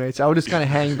own teammates. I would just kind of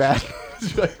hang back,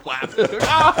 just be like laughing,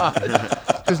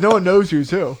 because no one knows who's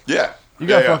who. yeah. You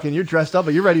got yeah, fucking, you're dressed up,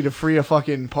 but you're ready to free a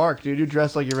fucking park, dude. You're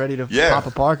dressed like you're ready to Yeah. pop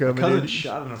a park open, Cousin dude.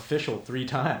 shot an official 3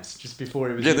 times just before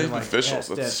he was. Yeah, even, they have officials.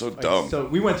 That's so like, dumb. So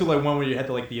we went to one where you had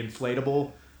the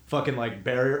inflatable fucking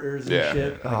barriers and Yeah.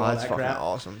 shit. Oh, all that's that fucking crap.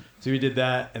 awesome. So we did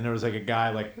that, and there was a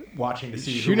guy watching to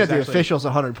see who Shooting was at the actually- officials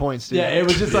 100 points, dude. Yeah, it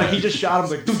was just he just shot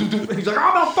him doo, doo, doo, and he's like,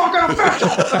 I'm a fucking official.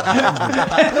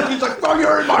 And he's like, oh,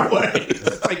 you're in my way.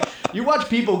 It's like, you watch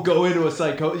people go into a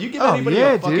psycho. You give Oh, anybody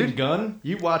yeah, a fucking dude. gun,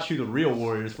 you watch who the real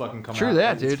warriors fucking come out. True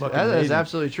that, It's dude. fucking That is amazing.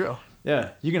 absolutely true. Yeah,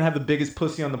 you can have the biggest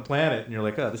pussy on the planet, and you're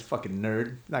like, oh, this fucking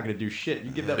nerd, not gonna do shit.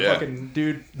 You give that Yeah. fucking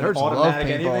dude Nerds love automatic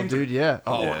paintball, anything, dude. Yeah.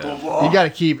 Oh, Yeah. you got to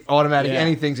keep automatic Yeah.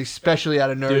 anythings, especially out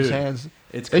of nerds' Dude, hands.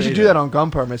 it's They should crazy. do that on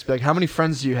gun permits. Be like, how many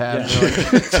friends do you have?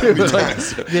 Yeah. And they're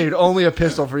like, dude, only a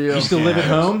pistol for you. You still live at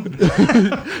home?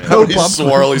 How many bump-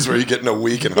 swirlies were you getting a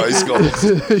week in high school?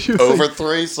 Over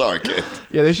 3? Sorry, kid.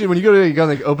 Yeah, they should. When you go to a gun,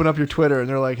 like open up your Twitter, and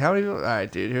they're like, "How many?" All right,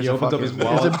 dude. Here's He a opens up fucking, his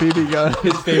here's a wallet. BB gun.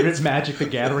 His favorite Magic the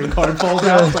Gathering card falls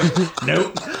out. It's like,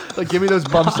 nope, Like, give me those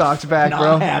bump stocks back, not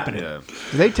bro. happening. Yeah.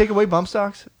 Did they take away bump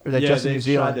stocks, or is that Yeah, just in they New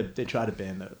Zealand? tried to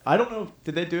ban those. I don't know.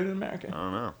 Did they do it in America? I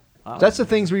don't know. That's the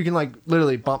things where you can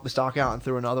literally bump the stock out and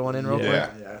throw another one in real quick.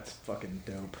 Yeah, it's fucking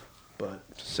dope. But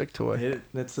Sick toy.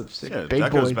 that's a sick. Yeah, Big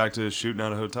that goes boy. back to shooting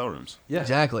out of hotel rooms. Yeah,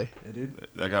 Exactly. Yeah, dude.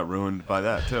 That got ruined by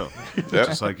that too. Yep.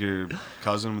 Just like your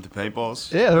cousin with the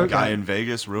paintballs. Yeah, the they're- guy in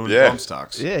Vegas ruined Yeah. bump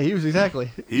stocks. Yeah, he was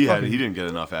exactly. He didn't get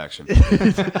enough action. He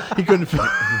couldn't.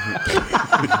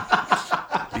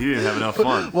 He didn't have enough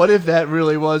fun. What if that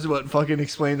really was what fucking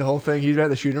explained the whole thing? He's at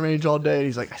the shooting range all day, and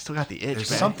he's like, I still got the itch, There's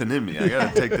man. something in me. I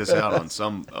gotta take this out on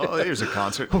some. Oh, here's a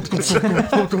concert. Was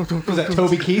that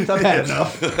Toby Keith? I've had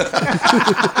enough.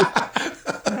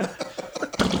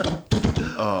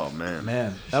 Oh man.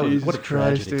 Man, that was what a Jesus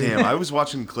Christ, tragedy. dude. Damn, I was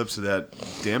watching clips of that.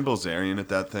 Dan Bilzerian at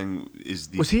that thing is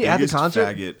the Was he at the biggest concert?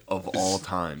 faggot of all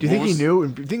time. Do you think he knew?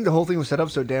 Do you think the whole thing was set up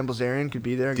so Dan Bilzerian could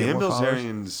be there and Dan get more followers?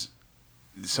 Bilzerian's?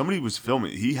 Somebody was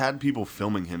filming. He had people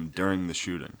filming him during the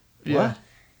shooting. Yeah. What?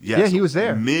 Yes, Yeah, he was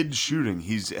there. mid shooting.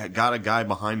 He's got a guy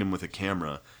behind him with a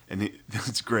camera, and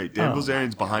it's great. Dan Oh,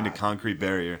 Bilzerian's behind a concrete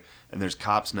barrier, and there's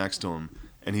cops next to him.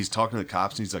 And he's talking to the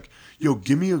cops, and he's like, "Yo,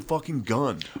 give me a fucking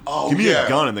gun. Oh, give me yeah. a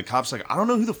gun." And the cop's like, "I don't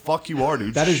know who the fuck you are,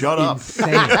 dude. That is Shut up."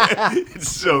 insane. It's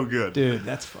so good. Dude,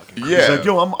 that's fucking Yeah. He's like,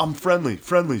 "Yo, I'm friendly.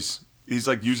 Friendlies." He's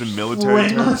like using military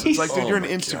terms. It's like, dude, Oh you're an my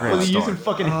Instagram Was he star. using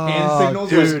fucking hand signals?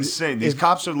 Dude, it's Dude, insane. These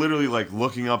cops are literally like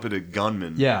looking up at a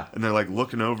gunman. Yeah. And they're like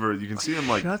looking over. You can see him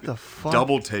like Shut the fuck-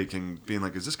 double taking, being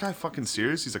like, is this guy fucking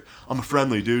serious? He's like, I'm a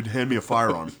friendly dude. Hand me a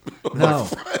firearm. No.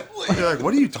 They're like,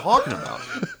 what are you talking about?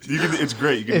 You can, it's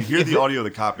great. You can hear the audio of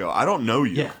the cop go, I don't know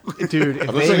you. Yeah. Dude, if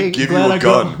I'm just gonna they, give you Glad a I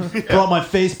gun. brought my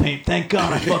face paint. Thank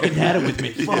God I fucking had it with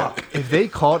me. Fuck. if they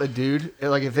caught a dude,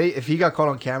 like if he got caught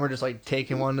on camera just like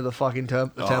taking one to the fucking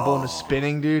temple and just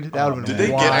spinning, dude, that would have been Did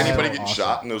they wild. get anybody getting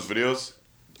shot in those videos?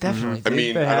 Definitely. I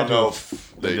mean, They I had don't to. know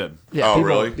if They did. Yeah, oh, people-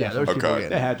 really? yeah, there was people Okay. getting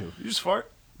They had to. You just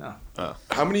fart? No.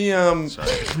 How many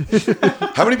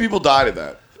how many people died at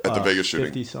that at the Vegas shooting?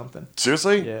 50 something.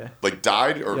 Seriously? Yeah. Like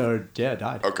died or Yeah,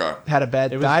 died. okay? had a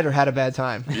bad was- died or had a bad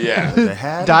time. Yeah. They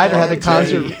had Died or had the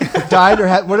concert died or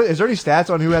had what is there any stats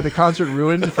on who had the concert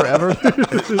ruined forever?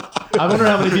 I wonder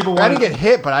how many people I wanted. didn't get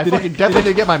hit, but I fucking definitely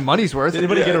didn't get my money's worth. Did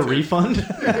anybody get a dude. refund?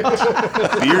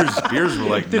 beers were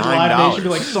like Did Live Nation be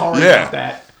 $9. like, sorry Yeah. about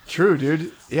that? True,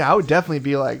 dude. Yeah, I would definitely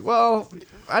be like, well,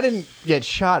 I didn't get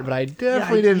shot, but I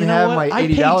definitely didn't You know have what? my I $80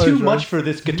 paid too worth. much for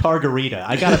this guitar garita.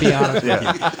 I gotta be honest with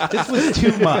you. This was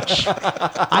too much.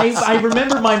 I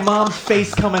remember my mom's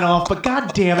face coming off, but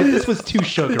god damn it, this was too I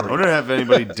sugary. wonder if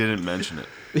anybody didn't mention it.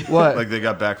 What? Like they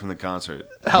got back from the concert.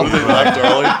 They left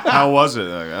early. How was it?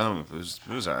 Like, I don't know.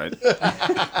 It was all right.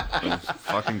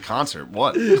 Fucking concert.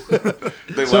 What? They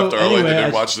So, left early. anyway, They I-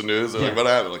 didn't watch the news. They're like, Yeah. what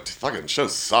happened? Like, fucking show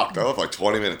sucked. I left like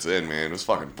 20 minutes in, man. It was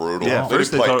fucking brutal. Yeah, at They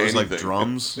first they didn't thought play it was like anything.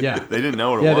 drums. Yeah. They didn't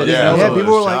know what Yeah, it they was. didn't know Yeah, what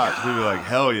people it were like- shocked. We were like,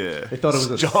 hell yeah. They thought it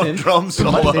was a John synth. drum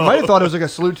solo. They might have thought it was like a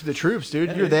salute to the troops,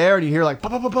 dude. You're there and you hear like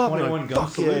pop, pop, pop, pop. 21 Like, gun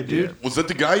fuck yeah, salute, dude. Was that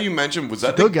the guy you mentioned? Was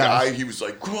that the Good guy. guy? He was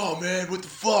like, "Come on, man, what the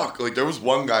fuck?" Like there was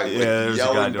one guy like, Yeah, there was a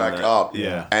guy yelling doing back that. up,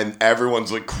 Yeah. and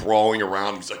everyone's like crawling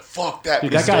around. He's like, "Fuck that!" Dude,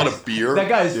 But he's that still guy's on a beer. That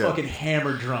guy is Yeah. fucking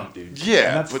hammered drunk, dude. Yeah,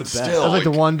 And that's but the best. still. That was like the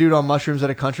Like- one dude on mushrooms at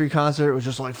a country concert was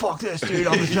just like, fuck this, dude.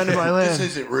 I'm defending my This land.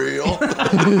 isn't real.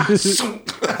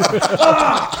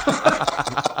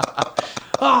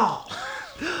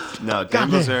 No, Dan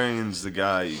Bilzerian's the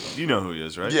guy. You know who he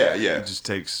is, right? Yeah, yeah. He just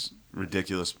takes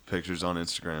ridiculous pictures on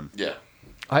Instagram. yeah,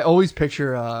 I always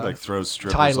picture Like throws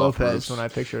strippers Ty off Lopez roofs. when I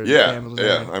picture yeah, Dan yeah.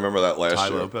 Bilzerian. I remember that last Ty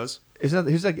year. Lopez? Isn't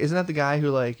that the guy who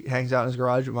like hangs out in his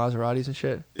garage with Maseratis and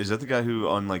shit? Is that the guy who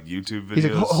on like YouTube videos? He's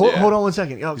like, Yeah. hold on one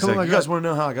second. Yo, He's come like, on, you guys want to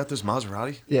know how I got this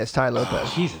Maserati? Yeah, it's Ty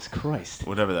Lopez. Jesus Christ.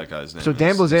 Whatever that guy's name So is.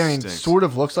 Dan It Bilzerian stinks. sort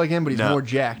of looks like him, but he's No, more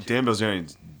jacked. Dan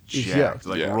Bilzerian's He's jacked, jacked.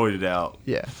 like Yeah. roided out.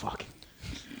 Yeah. Fuck.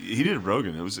 He did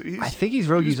Rogan. I think he's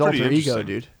Rogi's alter ego,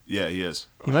 dude. Yeah, he is.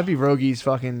 He might be Rogi's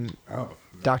fucking Oh.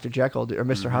 Dr. Jekyll or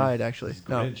Mr. Hyde, actually.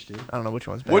 No, Grinch, dude. I don't know which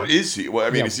one's better. What is he? Well, I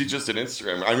mean, is he just an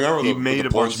Instagram? I remember He the, made the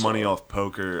a porn bunch of money star. off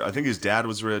poker. I think his dad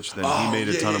was rich. Then Oh, he made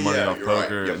a yeah, ton of yeah, money yeah, off you're right.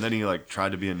 poker, Yep. and then he like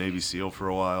tried to be a Navy SEAL for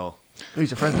a while.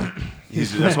 He's a friend.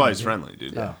 That's why he's friendly,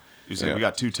 dude. Yeah. He's like, Yeah. we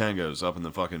got 2 tangos up in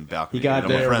the fucking balcony. He got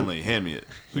and I'm there- friendly. Hand me it.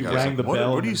 He The guy's rang like, the what, bell.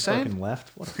 What are and you then saying? fucking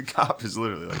left. What? The cop is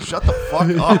literally like, shut the fuck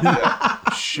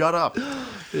up. Shut up. I'm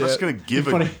just going to give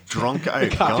a Funny. drunk guy a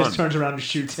The cop gun. just turns around and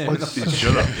shoots him. in the fucking-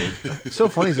 Shut up, dude. It's so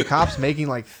funny. The cop's making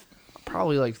like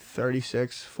probably like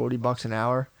 $36-$40 an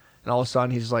hour, and all of a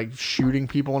sudden he's like shooting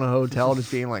people in a hotel,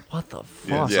 just being like, "What the Yeah,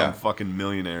 fuck?" Yeah. some fucking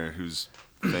millionaire who's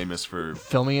famous for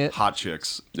Filming it. hot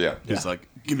chicks. Yeah. He's like,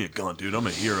 give me a gun, dude. I'm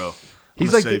a hero. He's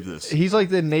I'm like gonna save this. he's like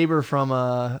the neighbor from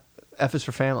F is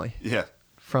for Family. Yeah.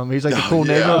 He's like the cool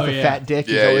yeah. neighbor with Oh, the yeah. fat dick.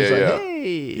 He's Yeah, always yeah, like, yeah.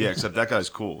 "Hey." Yeah, except that guy's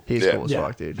cool. He's Yeah. cool as Yeah.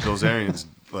 fuck, dude. Bilzerian's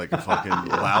like a fucking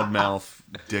loudmouth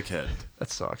dickhead. That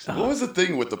sucks. What was the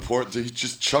thing with the port? He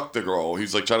just chucked the girl. He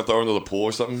was like trying to throw her into the pool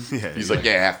or something. Yeah, He's yeah. like,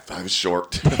 yeah, I was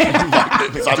short. So I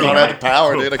don't have the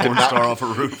power, dude. I Porn could star not. off a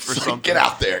roof or Like, something. get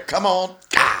out there. Come on.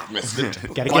 Ah, missed it.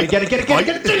 Get it. Get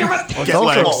also-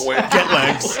 legs. Come on, Wayne. Get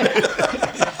legs.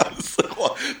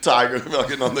 Tiger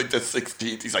fucking on like the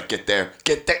 16th. He's like, get there.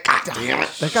 God damn it.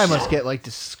 That guy must get like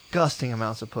disgusting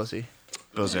amounts of pussy.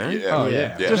 Bilzerian? Yeah. Oh,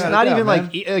 yeah. Just Yeah. not Yeah, even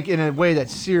man. like in a way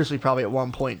that's seriously probably at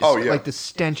one point. Oh, yeah. Like the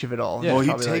stench of it all. Yeah. Well, he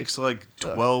Probably, takes like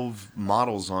 12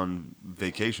 models on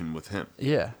vacation with him.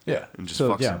 Yeah. Yeah. And just So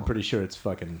fucks yeah, them I'm all. pretty sure it's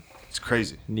fucking It's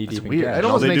crazy. knee deep in weird. cash. It And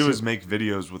all almost they makes do it- is make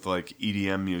videos with like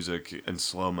EDM music and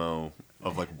slow mo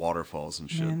of like waterfalls and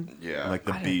shit. Man. Yeah. And, like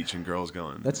the beach and girls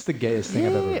going. That's the gayest thing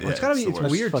I've ever. Well, it's gotta be. it's the It's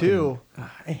worst. weird Fucking- too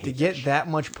I hate to get that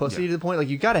much pussy to the point. Like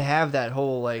you got to have that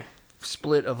whole like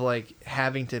split of like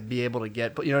having to be able to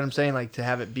get. But you know what I'm saying? Like to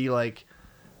have it be like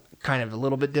kind of a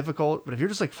little bit difficult. But if you're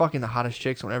just like fucking the hottest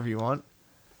chicks whenever you want,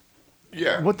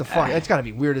 Yeah. what the fuck? It's got to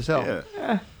be weird as hell.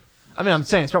 Yeah. I mean, I'm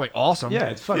saying it's probably awesome. Yeah,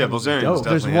 it's fucking Yeah, Bilzerian dope. is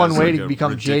There's definitely one has, way like, to a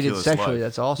become jaded ridiculous sexually. life.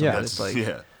 That's awesome. Yeah, but it's like,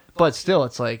 yeah. but still,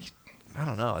 it's like, I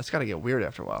don't know. It's got to get weird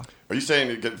after a while. Are you saying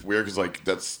it gets weird because like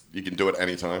that's you can do it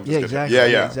anytime? Yeah, exactly. Yeah,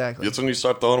 Yeah, yeah, exactly. That's when you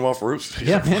start throwing them off roofs.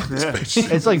 Yeah, man.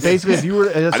 It's like basically if you were.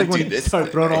 It's I like didn't when do this.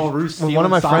 Start throwing all roofs. When one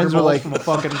of my friends were like- from a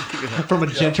fucking from a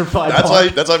gentrified. That's park. why.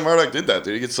 That's why Murdoch did that.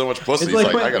 Dude, he gets so much pussy. It's He's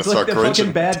like, like, I gotta it's start like the fucking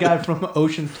cringing. bad guy from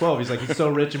Ocean's 12. He's like, he's so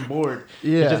rich and bored.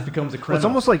 Yeah. He just becomes a Well, criminal. it's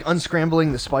almost like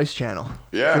unscrambling the Spice Channel.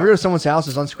 Yeah. If you go to someone's house,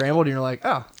 it's unscrambled, and you're like,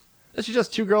 oh, this is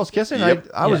just two girls kissing. Yep.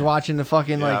 I was Yeah. watching the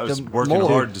fucking Yeah, like I was the working mole.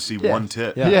 hard to see Yeah. one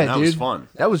tit. Yeah, and that dude. was fun.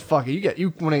 That was fucking. You get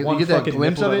when One you get that fucking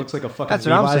glimpse nipple of that it. looks like a fucking That's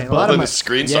what I'm Levi's saying. A lot belt. of Then my, the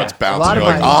screen yeah. starts a bouncing. lot of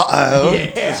You're like, my- uh-oh.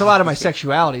 it's a lot of my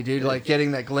sexuality, dude. Like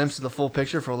getting that glimpse of the full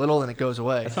picture for a little, and it goes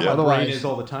away. That's how my brain Otherwise, is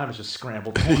all the time. It's just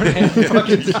scrambled porn.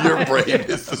 Fucking Your brain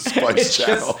is the Spice it's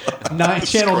Channel. just channel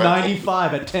Scrambled.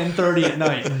 95 at 10:30 at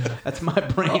night. That's my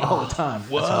brain all the time.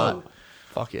 Whoa,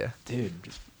 fuck yeah, dude.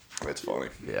 Just That's funny.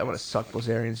 yeah. I want to suck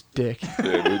Bilzerian's dick.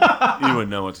 Yeah, dude. You wouldn't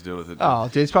know what to do with it. Oh,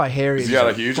 dude, it's probably hairy. Has he got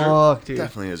a huger? Fuck, dude.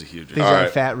 Definitely has a huge. He's got a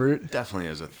Alright. fat root. Definitely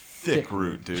has a thick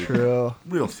root, dude. True.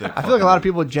 Real thick. I feel like a lot of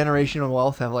people with generational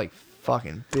wealth have like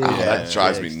fucking big. Oh, that ass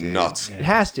drives me dicks, dude. nuts. It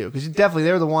has to, because definitely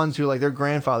they're the ones who like their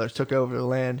grandfathers took over the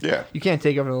land. Yeah. You can't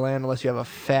take over the land unless you have a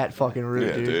fat fucking root,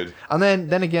 Yeah, dude. dude. And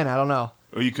then again, I don't know.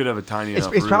 Or you could have a tiny It's,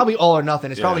 enough it's root. probably all or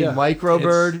nothing. It's Yeah. probably Yeah.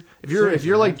 microbird. If you're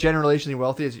seriously, like man. generationally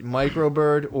wealthy, it's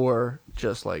microbird or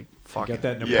just like fucking. got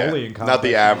that Yeah, Napoleon not complex. the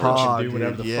You average. can Oh, do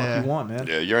whatever dude, the yeah. fuck you want, man.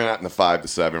 Yeah, you're not in the 5 to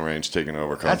 7 range taking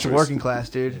over countries. That's working class,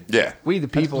 dude. Yeah. We the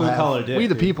people blue have. collar dick, we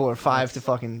the dude. people are 5 to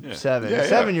fucking 7. Yeah,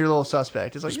 7, yeah. you're a little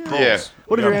suspect. It's like, Just yeah. Yeah. proles.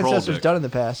 What You have your got prole ancestors dick. done in the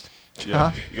past?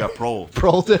 Yeah, you got prole.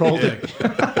 Prole dick. Troll dick.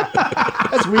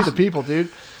 That's we the people, dude.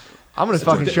 I'm gonna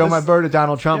fucking show my bird to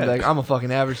Donald Trump. Yeah. Like I'm a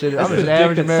fucking average citizen. That's I'm the just dick an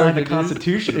average that signed the American. dude.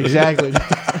 Constitution. Exactly.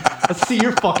 Let's see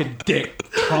your fucking dick,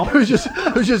 Trump.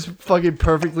 it was just fucking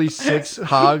perfectly 6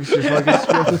 hogs just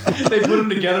fucking scribbling. They put them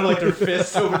together like their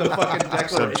fists over the fucking Except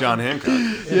declaration. John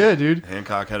Hancock. Yeah, dude.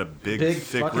 Hancock had a big Big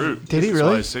thick fucking- root. Did he That's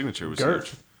really? why his signature was Girth.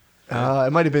 huge.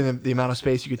 It might have been the amount of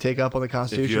space you could take up on the If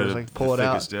Constitution. you It had was like pull the it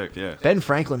out. thickest dick, yeah. Ben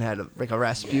Franklin had like a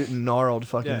Rasputin gnarled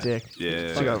fucking Yeah. dick. Yeah.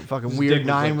 It's like a fucking His weird dick was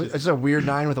 9. like With, this. it's a weird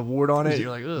 9 with a wart on it. You're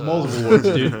like, ugh. Multiple words,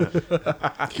 dude.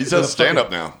 He does stand up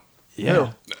now.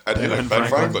 Yeah. I do like Ben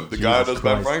Franklin. The guy that does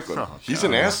Ben Franklin. He's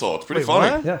an asshole. It's pretty Wait,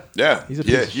 funny. what? Yeah. Yeah. He's a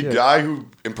piece of He shit. guy who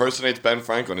impersonates Ben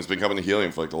Franklin has been coming to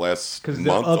Helium for like the last Because the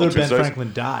month other on Ben Tuesdays.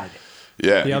 Franklin died.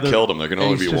 Yeah, the he other- killed him. There can And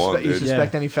only you be one, you dude.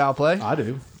 suspect any foul play? I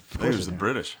do. I think it was the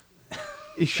British.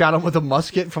 He shot him with a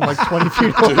musket from like 20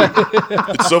 feet away.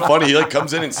 It's so funny. He like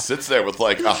comes in and sits there with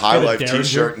like a High Life Derringer.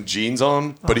 t-shirt and jeans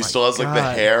on, but he my still has like the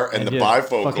God. hair and the Yeah,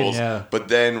 bifocals. fucking, yeah. But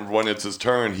then when it's his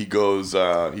turn, he goes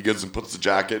and puts the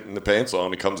jacket and the pants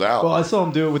on and comes out. Well, I saw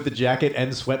him do it with the jacket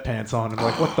and sweatpants on. I'm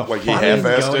like, what the Like he fuck is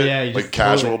half-assed going? it? Yeah, he Like just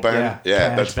casual blew it. Ben? Yeah,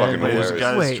 cash that's Ben. fucking Wait, hilarious. this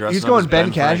guy's Wait, dressed he's up going as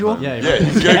Ben Casual? Franklin. Yeah,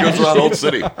 Yeah, he goes around Old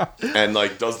City and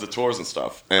like does the tours and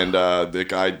stuff. And the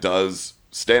guy does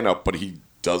stand up, but he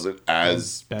does it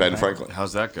as Ben Ben Franklin. Franklin.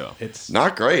 How's that go? It's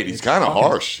Not great. He's It's kind of fucking-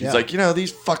 harsh. yeah. He's like,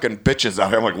 these fucking bitches out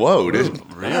here. I'm like, whoa, dude.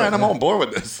 really? All right, I'm on board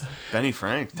with this. Benny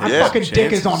Frank. my Yeah. fucking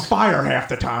dick is on Chances. fire half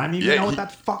the time. You Yeah, know what he-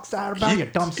 that fuck's that about, he- you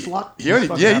dumb slut? He already,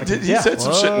 Fucking yeah, he outta did. He control. said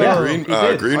some shit in the Whoa. green, He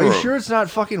did. green Are you room. sure it's not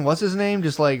fucking, what's his name?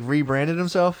 Just like rebranded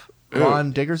himself? Who?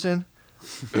 Ron Dickerson?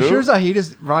 Who? You sure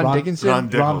Zahid's Ron Dickinson? Ron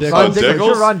Dickles. Ron Dickles. Ron Oh, Dickerson. Dickles?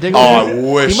 Sure, Ron Dickerson. Oh,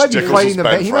 I wish he might be Dickles fighting was the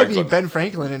Ben He might be Franklin. Ben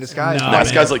Franklin in disguise. No. Nah, this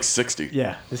man. guy's like 60.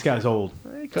 Yeah, this guy's old.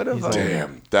 He could have. He's old.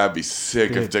 Damn, that'd be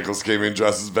sick if Dude. Dickles came in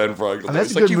dressed as Ben Franklin. And that's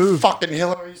He's a like, good you move. fucking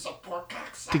Hillary, you so poor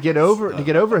cocksucker. To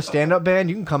get over a stand-up band,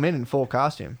 you can come in full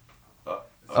costume.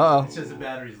 Uh-oh. It says the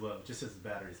battery's low. It just says the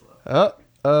battery's low. Uh-oh.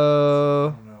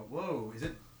 Oh no. Whoa, is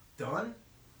it done?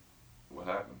 What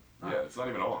happened? Yeah, it's not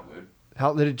even on, dude.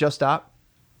 How did it just stop?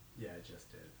 Yeah, it just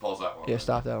did. Pause that one. Yeah,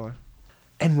 stop that one.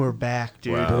 And we're back,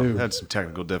 dude. Wow, had some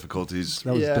technical difficulties.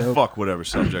 That was Yeah. dope. Fuck whatever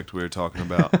subject we were talking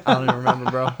about. I don't even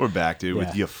remember, bro. We're back, dude, with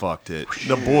Yeah. You Fucked It.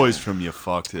 The boys from You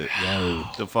Fucked It. Yo.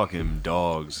 The fucking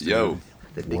dogs. Dude. Yo.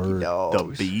 The Dicky Word. The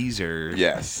Dogs. Beezer.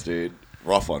 Yes, dude.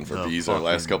 Rough one for The Beezer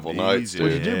last fucking couple nights, Beezer. dude.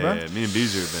 What'd you do, bro? Yeah, me and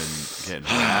Beezer have been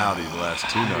getting rowdy the last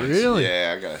 2 nights. Really?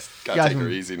 Yeah, I gotta You guys take her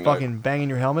been easy. fucking banging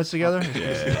your helmets together?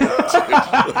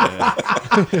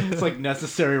 It's like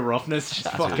necessary roughness.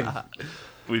 Just fucking.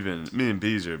 Me and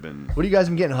Beezer have been What have you guys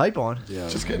been getting hype on?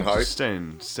 Just getting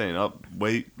hyped. staying up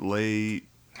way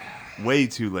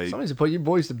too late. Somebody's to put your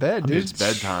boys to bed, dude. It's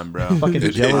bedtime, bro. Fucking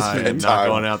It jealous. is I am bedtime. not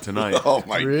going out tonight. Oh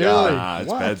my Really? god. Nah, it's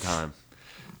What? bedtime.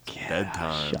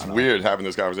 Bedtime. It's weird having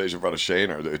this conversation in front of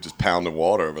Shayner, dude. Just pounding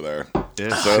water over there.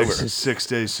 Yeah, Sober. 6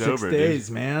 days sober, 6 days,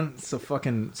 dude. man. So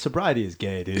fucking sobriety is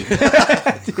gay, dude. Dude,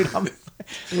 I'm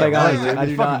like, I I fucking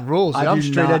do not. rules. Dude. I I'm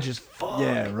do straight not- edge as fuck.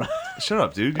 Yeah, right. Shut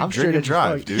up, dude. You I'm drink and straight edge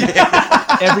drive, as dude.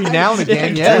 fuck. Every now and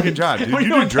again, yeah. Drink and drive, dude. When You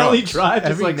you're do on Kelly drugs. Drive,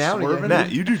 just Every like now and swerving. again.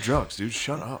 Matt, you do drugs, dude.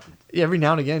 Shut up. Yeah, every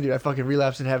now and again, dude, I fucking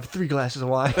relapse and have 3 glasses of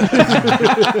wine. From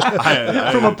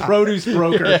a produce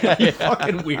broker. You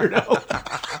fucking weirdo.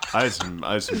 I had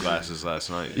some glasses last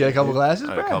night. You had a couple glasses,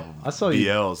 I had a bro? couple I saw you-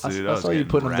 BLs, dude. I was saw you getting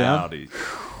putting them down. rowdy.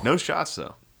 No shots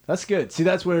though. That's good. See,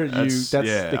 that's where that's yeah,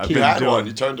 the I've key. You been had doing- one.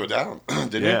 You turned it down,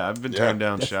 didn't you? Yeah, I've been turning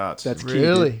down shots. That's key.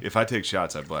 Really? dude. If I take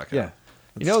shots, I black out. Yeah.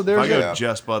 You know, If there's I go Yeah.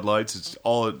 just Bud Lights, it's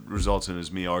all it results in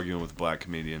is me arguing with black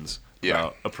comedians Yeah.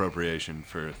 about appropriation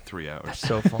for 3 hours.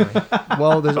 so funny.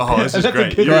 Well, there's a Oh, this is That's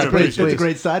great. a good, You're that's, gonna great, appreciate that's a it.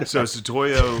 great side So effect.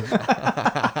 Satoyo,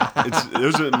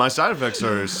 my side effects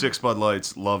are 6 Bud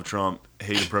Lights, love Trump,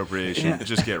 hate appropriation, Yeah.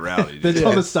 just get rowdy. That's dude.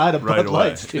 on the side of Right Bud away.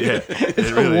 Lights, dude. Yeah, It's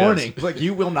it really a is. warning. It's like,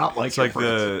 you will not like It's your like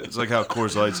friends. it's like how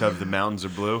Coors Lights have the mountains are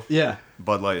blue. Yeah.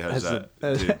 Bud Light has Has that.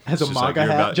 a- dude. has a It's just MAGA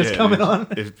you're hat just coming dude. on.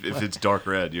 If it's dark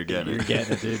red, you're getting You're it.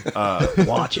 getting it, dude.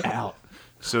 Watch out.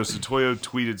 So Satoyo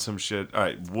tweeted some shit. All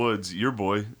right, Woods, your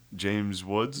boy, James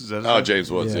Woods. Is that his Oh, name? James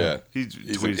Woods, Yeah. yeah. He He's an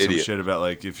tweeted some idiot. shit about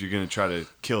like if you're gonna try to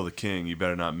kill the king, you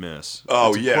better not miss. Oh,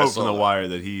 It's a yeah, I quote saw from The that. Wire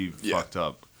that he Yeah. fucked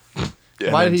up. Yeah.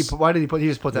 Why did that's- he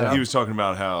just put that out? He was talking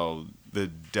about how the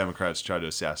Democrats tried to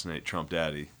assassinate Trump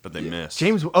Daddy, but they missed.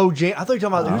 James. Oh, James. I thought you were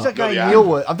talking about who's that guy? yeah. Neil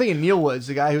Woods. I'm thinking Neil Woods,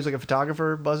 the guy who's like a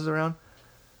photographer, buzzes around.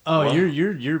 Oh, What?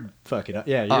 you're fucking up.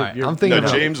 Yeah, All right, you're I'm thinking No,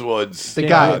 of James Woods. the Yeah,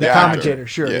 guy, the the actor. commentator.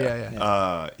 Sure, Yeah.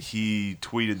 yeah. He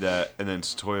tweeted that, and then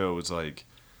Satoyo was like,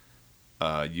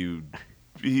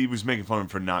 he was making fun of him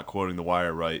for not quoting The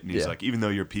Wire right, and he's Yeah. like, even though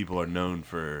your people are known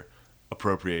for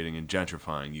appropriating and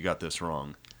gentrifying, you got this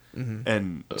wrong.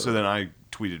 And so then I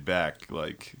tweeted back,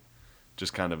 like,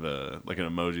 just kind of an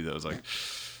emoji that was like,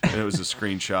 and it was a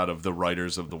screenshot of the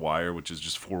writers of The Wire, which is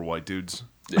just 4 white dudes.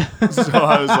 So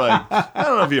I was like, I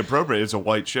don't know if he appropriated. It's a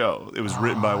white show. It was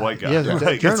written by a white guy. Yeah, it's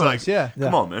a journalist, yeah.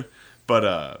 Come on, man.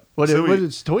 But What so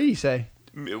did Toy say?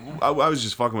 I was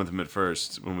just fucking with him at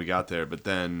first when we got there, but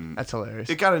then That's hilarious.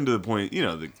 it got into the point,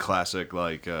 the classic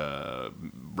like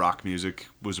rock music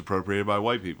was appropriated by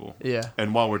white people. Yeah.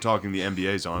 And while we're talking, the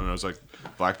NBA's on, and I was like,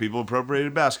 black people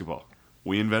appropriated basketball.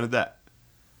 We invented that.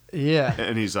 Yeah.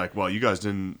 And he's like, well, you guys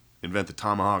didn't invent the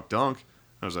tomahawk dunk.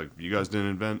 I was like, you guys didn't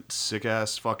invent sick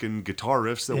ass fucking guitar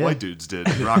riffs that Yeah. white dudes did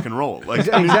in rock and roll. Like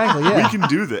Exactly, yeah. we can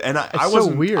do that. And I so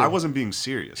wasn't weird. I wasn't being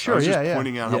serious. Sure, I was yeah, just yeah.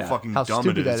 pointing out Yeah. how fucking How dumb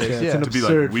stupid it is. that is, Yeah, yeah. it's To an be like,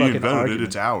 absurd we fucking invented argument. it,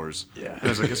 it's ours. Yeah. And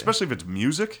it's like, especially if it's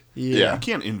music. Yeah. You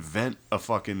can't invent a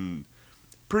fucking.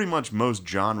 Pretty much most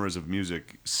genres of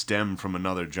music stem from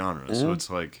another genre. So it's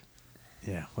like,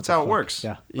 Yeah. that's how it works.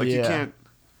 Yeah. Like you Yeah. can't.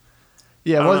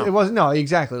 Yeah, I don't know. it wasn't. No,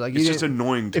 exactly. Like It's you just didn't-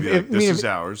 annoying to if- be if- like, I this mean, is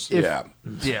ours. if- Yeah.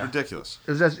 yeah. Ridiculous.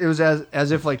 It was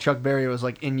as if like Chuck Berry was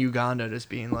like in Uganda, just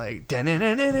being like just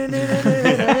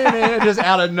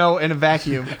out of in a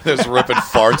vacuum. Just ripping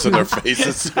farts in their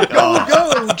faces.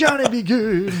 Go, Johnny, be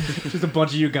good. Just a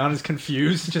bunch of Ugandans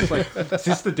confused, just like, is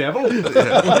this the devil? What is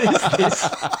this?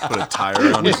 Put a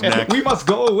tire on his neck. We must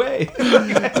go away.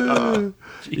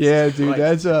 Yeah, dude,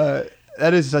 Christ.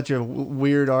 that is such a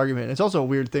weird argument. It's also a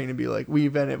weird thing to be like, we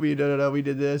invented, we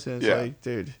did this, and it's Yeah. like,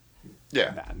 dude.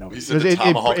 Yeah. no. He said Because the it-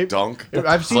 tomahawk it- dunk.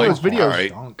 I've It's seen like, those videos. all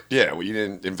right. Dunk. Yeah, well, you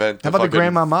didn't invent How about the fucking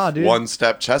grandmama, dude?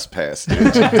 one-step chest pass, dude.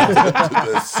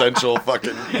 The essential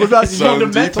fucking What about zone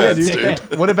fundamental, defense, dude?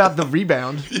 dude. What about the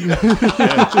rebound?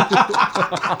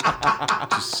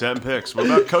 Just send picks. What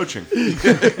about coaching?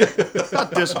 What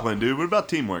about discipline, dude? What about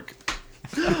teamwork?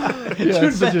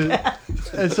 Yeah,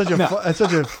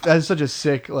 it's such a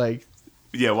sick like.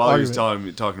 Yeah, while he was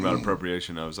Argument. talking about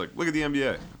appropriation, I was like, look at the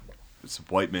NBA. It's a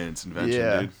white man's invention,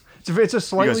 Yeah. dude. It's a You guys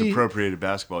slightly. appropriated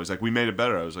basketball. He's like, we made it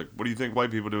better. I was like, what do you think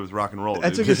white people do with rock and roll?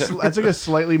 That's dude? like a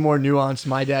slightly more nuanced.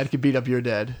 My dad could beat up your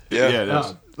dad. Yeah. Yeah, it is.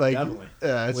 Oh, Like, definitely.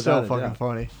 it's Without so a fucking doubt.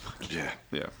 funny. Yeah.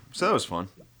 Yeah. So that was fun.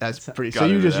 That's pretty. Got So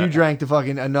you into just you that. drank the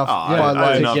fucking enough Oh, Bud I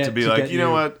Light. enough get- to be to like, get you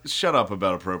know your- what? Shut up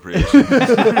about appropriation.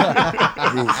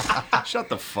 Shut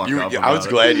the fuck up. I was about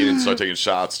glad it. you didn't start taking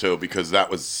shots too, because that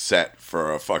was set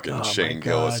for a fucking Shane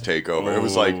Gillis God. takeover. It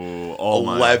was like Oh,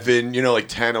 my. 11, like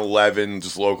 10, 11,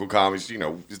 just local comedies.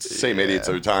 It's the same idiots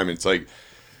every time. It's like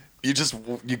you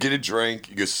get a drink,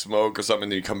 you go smoke or something,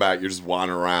 and then you come back, you're just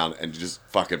wandering around and you're just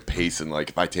fucking pacing. Like,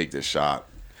 if I take this shot,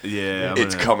 Yeah,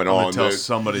 It's coming I'm gonna on, Tell dude.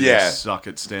 somebody Yeah. to suck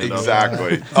at stand up.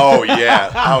 exactly. Oh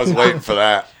yeah, I was waiting for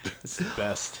that. It's the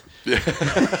best. Yeah,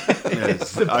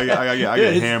 I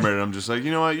get hammered, and I'm just like,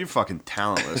 you know what? You're fucking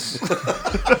talentless.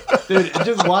 Dude,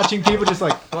 just watching people just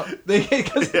like,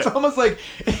 because it's almost like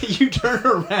you turn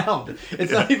around.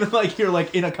 It's not even like you're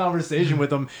like in a conversation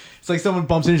with them. It's like someone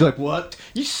bumps in and you're like, what?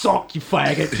 You suck, you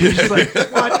faggot. You're just like,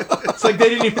 what? It's like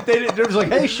they're just like,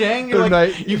 hey, Shang. You're Good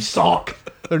like, night. you suck.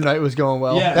 Their night was going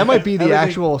well. Yeah. That might be the Everything-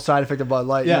 actual side effect of Bud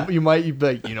Light. Yeah. You'd be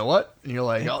like, you know what? And you're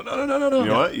like, oh no. You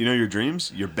know what? You know your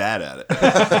dreams? You're bad at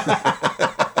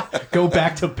it. Go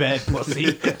back to bed,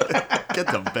 pussy. Get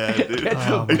to bed, dude. Get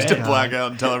to I used to bed. black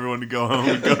out and tell everyone to go home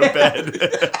and go to bed.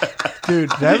 Dude,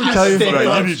 did I ever tell you? Stay Right,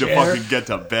 up, you need to chair. fucking get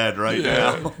to bed right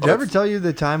now. Did I ever tell you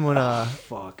the time when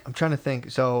Fuck. I'm trying to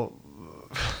think. So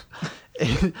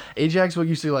Ajax would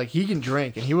used to like he can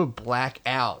drink and he would black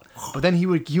out, but then he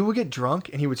would get drunk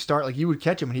and he would start like you would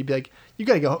catch him and he'd be like, "You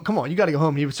gotta go, come on, you gotta go home."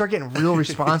 And he would start getting real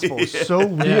responsible. It was so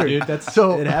weird. Yeah, dude, that's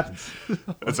so. it happens.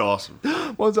 That's awesome.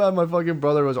 One time, my fucking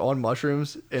brother was on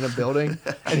mushrooms in a building,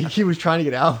 and he was trying to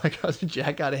get out. My cousin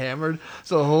Jack got hammered,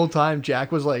 so the whole time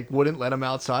Jack was like, wouldn't let him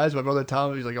outside. So my brother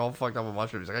told him, he's like, "Oh, fucked up on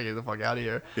mushrooms." He's like, "I get the fuck out of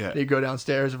here." Yeah. And he'd go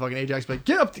downstairs, and fucking Ajax be like,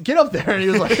 "Get up there!" And he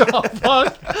was like, "Oh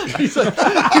fuck!" He's like,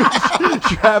 he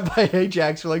was grabbed by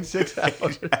Ajax for like 6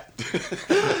 hours.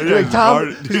 Like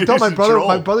Tom, he told my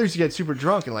brother used to get super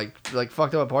drunk and like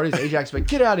fucked up at parties. Ajax was like,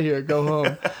 "Get out of here, go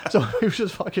home." So he was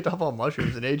just fucking up on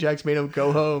mushrooms, and Ajax made him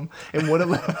go home and wouldn't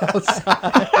let him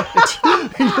outside.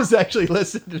 He just actually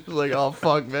listened and was like, "Oh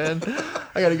fuck, man,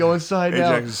 I gotta go inside now."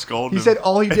 Ajax is scolding He him. said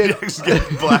all he did. Ajax is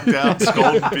getting blacked out,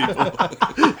 scolding people.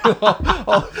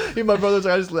 My brother's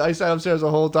like, I sat upstairs the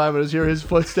whole time and just hear his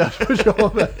footsteps.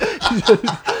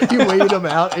 He waited him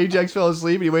out. Ajax fell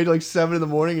asleep and he waited like 7 in the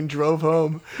morning and drove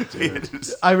home.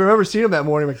 I remember seeing him that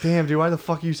morning. I'm like, damn, dude, why the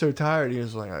fuck are you so tired? He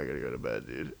was like, I gotta go to bed,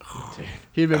 dude.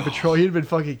 He'd been patrol. He'd been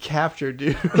fucking captured,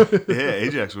 dude. Yeah,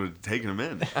 Ajax would have taken him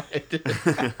in.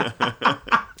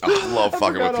 I love fucking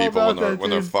forgot with all people about when that,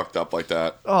 they're dude. fucked up like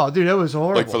that. Oh, dude, that was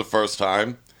horrible. Like for the first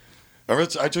time. Remember,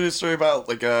 I told you a story about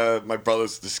like my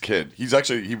brother's this kid. He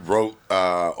wrote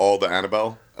all the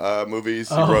Annabelle movies.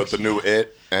 He wrote the new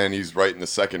It, and he's writing the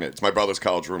second It. It's my brother's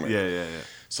college roommate. Yeah.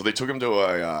 So they took him to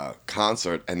a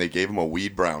concert and they gave him a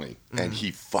weed brownie, and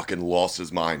he fucking lost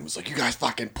his mind. He was like, "You guys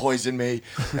fucking poisoned me,"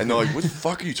 and they're like, "What the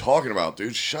fuck are you talking about,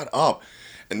 dude? Shut up!"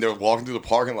 And they're walking through the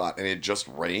parking lot, and it had just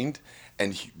rained.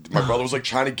 And my brother was like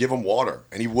trying to give him water,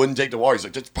 and he wouldn't take the water. He's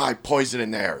like, "There's probably poison in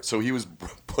there." So he was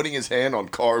putting his hand on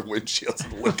car windshields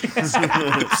and licking his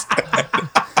hand instead.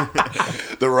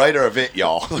 The writer of It,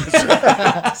 y'all.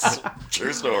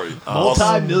 True story.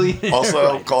 Multi-millionaire.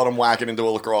 Also caught him whacking into a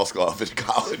lacrosse glove in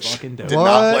college. Fucking dope. Did What?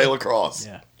 not play lacrosse.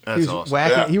 Yeah. he That's was awesome.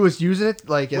 whacking. Yeah. He was using it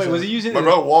like. As Wait, a- was he using My it?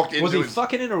 brother walked into Was he his...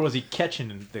 fucking it or was he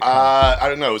catching the I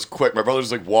don't know. It was quick. My brother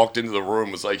just like walked into the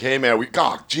room, was like, "Hey man,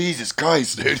 God, Jesus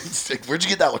Christ, dude! He's like, where'd you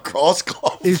get that lacrosse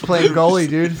glove?" He was playing goalie,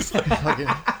 dude. Fucking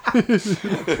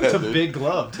It's a big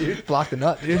glove, dude. block the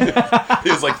nut, dude. He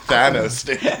was like Thanos,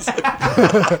 dude.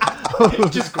 He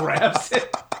just grabs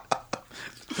it.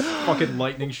 Fucking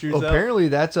lightning shoots Well, out. apparently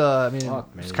that's I mean, Fuck,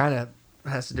 it's man. kind of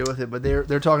has to do with it, but they're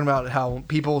talking about how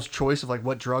people's choice of like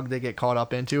what drug they get caught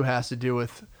up into has to do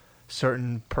with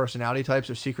certain personality types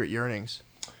or secret yearnings.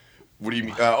 What do you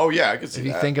mean? Oh yeah, I can see If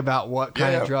you that. think about what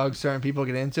kind Yeah. of drugs certain people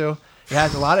get into, it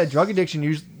has a lot of drug addiction.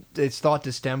 Usually, it's thought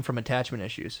to stem from attachment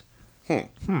issues. I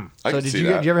So can did see you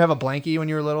that. did you ever have a blankie when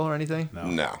you were little or anything?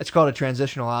 No. It's called a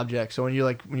transitional object. So when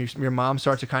your mom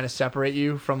starts to kind of separate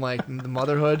you from like the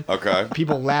motherhood, Okay.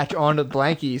 people latch onto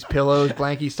blankies, pillows,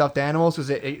 blankies, stuffed animals because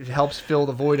it helps fill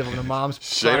the void of the mom's.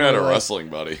 Shane had a primary, like- wrestling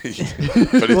buddy,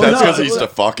 but that's because he used to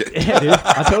fuck it. Yeah, dude.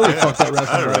 I totally fucked that I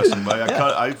had a wrestling. wrestling buddy.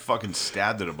 I fucking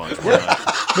stabbed it a bunch. One night.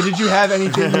 But did you have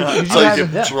anything? Did It's you like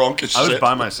have, get drunk as I was shit.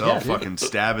 by myself, Yeah, dude. fucking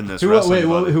stabbing this Who, wrestling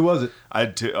buddy. who was it?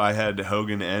 I had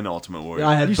Hogan and Ultimate Warrior.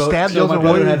 I had You both. stabbed so the my Ultimate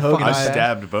brother Warrior? had Hogan. I Fucking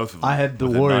stabbed both of them. I had the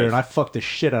with a Warrior, knife. and I fucked the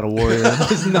shit out of Warrior.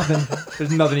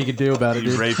 There's nothing he could do about it, You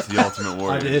dude. raped the Ultimate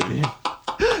Warrior. I did. Dude.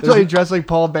 That's why you dress like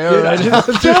Paul Bearer. Right?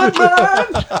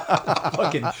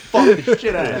 Fucking fuck the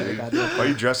shit out of it. Why are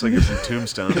you dressed like you're from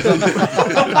Tombstone?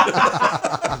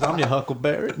 I'm your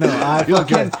Huckleberry. No, I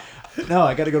fucking. No,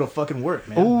 I got to go to fucking work,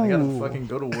 man. I got to Ooh. fucking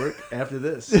go to work after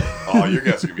this. Oh, you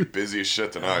guys are gonna be busy as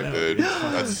shit tonight, dude.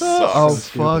 That sucks. Oh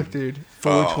fuck, dude.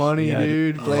 420, yeah,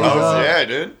 dude. dude. Blaze Oh, up. yeah,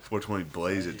 dude. 420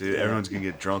 blaze it, dude. Everyone's gonna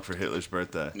get drunk for Hitler's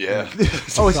birthday. Yeah.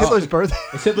 Oh, it's Hitler's birthday.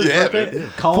 It's Hitler's Yeah, birthday.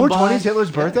 dude. 420 is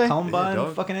Hitler's birthday? Columbine Yeah,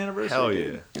 dog. fucking anniversary. Hell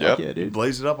yeah. Fuck Yep. yeah, dude.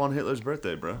 Blaze it up on Hitler's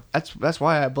birthday, bro. That's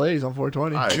why I blaze on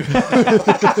 420.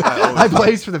 I I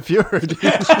blaze for the Fuhrer, dude.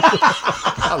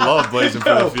 I love blazing for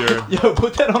the Fuhrer. Yo,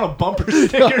 put that on a bumper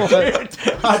sticker, dude.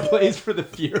 I blaze for the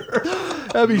Fuhrer.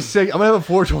 That'd be sick. I'm gonna have a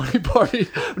 420 party.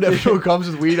 When everyone comes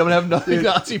with weed, I'm gonna have nothing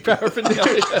Nazi paraphernalia.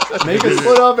 Make us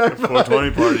What up, everybody?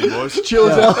 420 party, boys.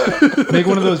 Chills out. make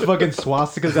one of those fucking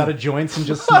swastikas out of joints and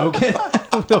just smoke it.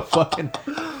 The fucking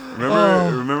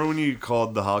Remember when you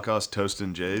called the Holocaust Toast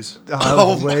and Jays?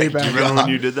 Oh, way back. You remember when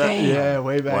you did that? Yeah,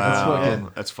 way back.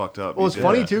 Wow, that's fucked up. Well, it's You did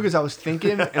funny that. too because I was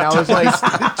thinking, and I was like,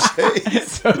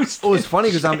 "Oh, it's funny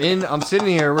because I'm sitting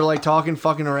here, we're like talking,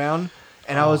 fucking around,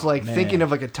 and I was like man. thinking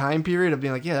of like a time period of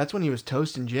being like, yeah, that's when he was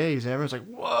toasting Jays, and everyone's like,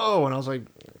 whoa, and I was like,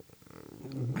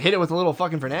 hit it with a little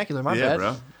fucking vernacular. My Yeah, bad.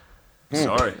 bro.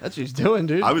 Sorry. That's what he's doing,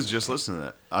 dude. I was just listening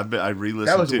to that. I re-listened.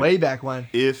 That was to way back when.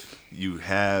 If you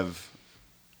have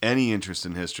any interest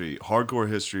in history, Hardcore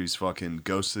History's fucking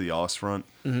Ghost of the Ostfront.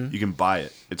 Mm-hmm. You can buy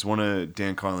it. It's one of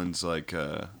Dan Carlin's like,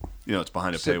 it's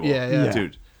behind a paywall. yeah.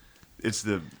 Dude. It's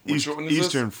the Which one is this?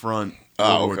 Eastern Front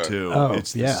Oh, World okay. War II. Oh,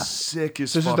 It's the yeah.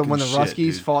 sickest So this is fucking the when the shit, Ruskies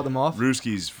dude. fought them off.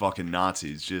 Ruskies fucking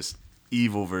Nazis, just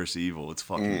evil versus evil. It's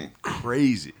fucking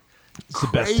crazy. It's the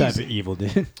best type of evil,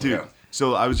 dude. Dude, Yeah.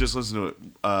 so I was just listening to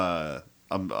it.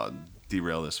 I'm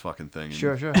derail this fucking thing. And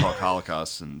Sure. Talk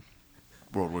Holocaust and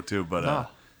World War II, but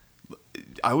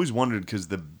I always wondered because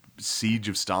the siege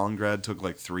of Stalingrad took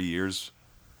like 3 years.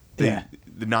 The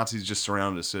Nazis just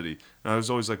surrounded a city, and I was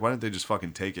always like, why didn't they just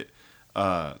fucking take it?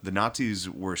 The Nazis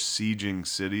were sieging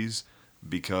cities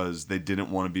because they didn't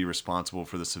want to be responsible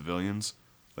for the civilians.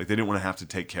 Like they didn't want to have to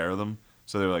take care of them,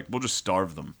 so they were like, we'll just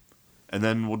starve them, and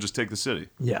then we'll just take the city.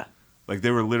 Yeah. Like they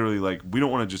were literally like, we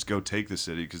don't want to just go take the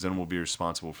city because then we'll be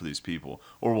responsible for these people,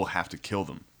 or we'll have to kill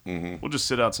them. We'll just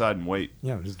sit outside and wait.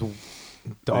 Yeah, just the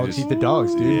dogs eat the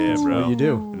dogs, dude. Yeah, That's bro. what you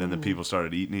do. And then the people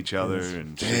started eating each other,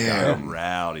 and shit got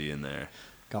rowdy in there.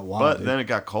 Got wild. But dude. then it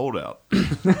got cold out.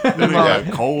 Then it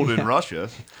got cold in Russia,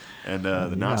 and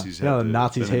the Nazis Yeah, had the to-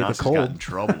 Nazis then hate the got cold. in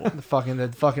trouble. The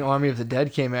fucking army of the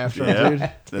dead came after him, Yeah.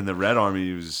 dude. Then the Red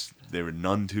Army they were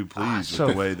none too pleased so-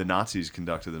 with the way the Nazis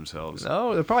conducted themselves.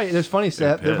 No, they're probably. There's funny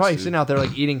stuff. They're pissed, probably dude. sitting out there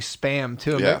like eating spam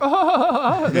too.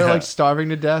 Yeah. They're Yeah. like starving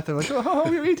to death. They're like, oh,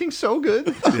 we're eating so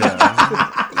good.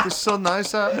 Yeah. It's so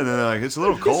nice out, and then they're like, it's a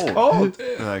little cold.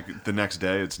 And like the next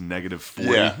day, it's -40.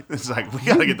 Yeah. It's like we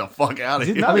gotta get the fuck out of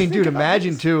here. I mean, dude,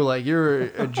 imagine too, like you're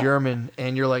a German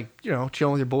and you're like,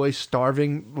 chilling with your boys,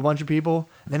 starving a bunch of people.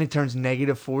 And then it turns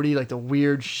 -40, like the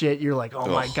weird shit. You're like, oh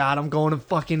my Ugh. god, I'm going to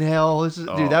fucking hell. Dude,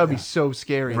 that would be so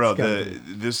scary. Bro,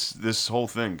 this whole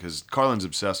thing, because Carlin's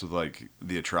obsessed with like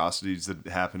the atrocities that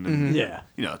happen. And, Yeah.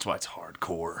 that's why it's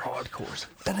hardcore. Hardcore.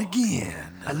 Then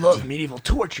again, I love medieval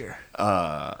torture.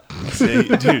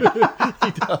 dude,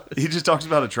 he just talks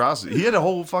about atrocity. He had a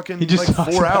whole fucking just like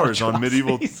talks 4 about hours on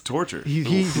medieval atrocities. torture.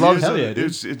 He loves Hell it. yeah, dude.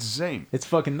 It's insane. It's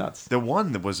fucking nuts. The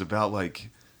one that was about like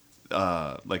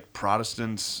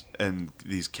Protestants and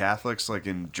these Catholics like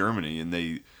in Germany, and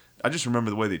I just remember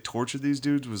the way they tortured these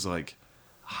dudes was like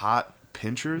hot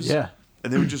pinchers. Yeah.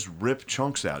 And they would just rip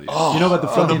chunks out of you. You know about the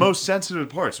From the fucking most sensitive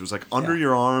parts. It was like under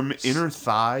your arm, inner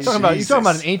thigh. You talking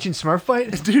about an ancient Smurf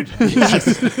fight? Dude,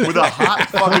 yes. With a hot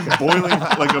fucking boiling,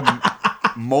 like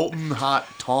a molten hot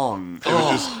tong. It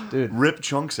would just dude. rip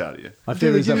chunks out of you. My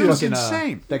favorite is that Dude, it's fucking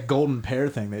insane. that golden pear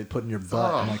thing they put in your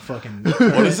butt and like fucking.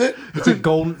 What is it? It's a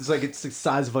golden. It's like it's the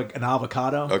size of like an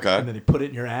avocado. Okay. And then they put it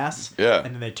in your ass. Yeah.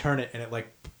 And then they turn it and it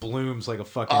like blooms like a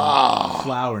fucking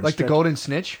flower. And Like the stretch- golden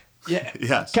snitch? Yeah.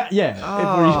 Yes. Yeah.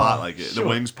 A lot like it. The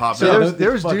wings pop So out. there's, those-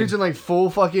 there's fucking- dudes in like full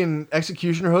fucking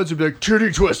executioner hoods who'd be like,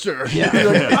 titty twister. Yeah.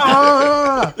 You're like,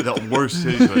 ah, The worst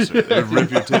titty twister. They would rip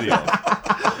your titty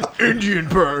off. Indian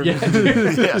burn. Yeah,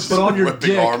 dude. Yes. But on your Ripping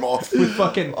dick arm off. with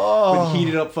fucking with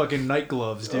heated up fucking night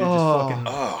gloves, dude. Just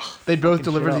fucking. They'd both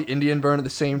deliver shit the up. Indian burn at the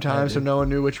same time, so no one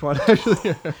knew which one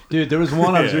actually. Dude, there was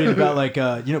one I was Yeah. reading about, like,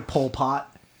 Pol Pot.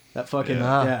 That fucking,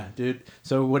 Yeah. yeah, dude.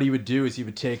 So what he would do is he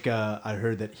would take, I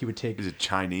heard that he would take, He's a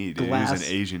Chinese dude. Glass. He was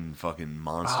an Asian fucking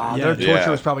monster. Ah, Yeah, their dude. torture Yeah.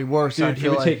 was probably worse. dude, I'd he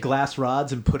feel would like. take glass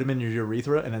rods and put them in your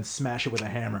urethra and then smash it with a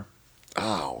hammer.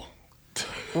 Ow.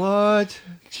 What?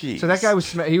 Jeez. So that guy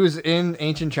was he was in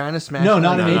ancient China smashing. No,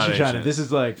 not in No, not ancient China. ancient. This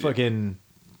is like fucking.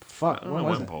 Fuck. I don't When know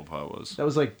was when it? Pol Pot was. That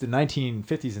was like the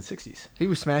 1950s and 60s. He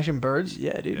was smashing birds.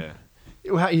 Yeah, dude.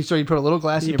 Yeah. So you put a little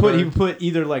glass in He your put bird. he would put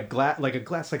either like a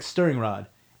glass like stirring rod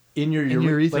in your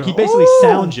urethra. like he basically Oh!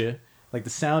 sound you like the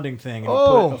sounding thing and he'd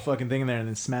Oh. put a fucking thing in there and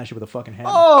then smash it with a fucking hammer.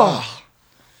 Oh.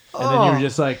 And then you're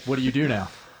just like, what do you do now?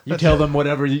 You tell them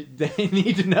whatever they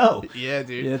need to know. Yeah,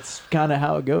 dude. It's kind of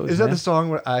how it goes. Is that man. the song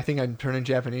where I think I'm turning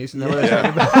Japanese? Is that what I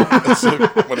Yeah. talking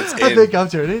about? When it's I in. think I'm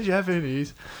turning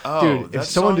Japanese. Oh, Dude, if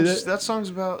someone did it, that song's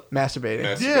about. masturbating.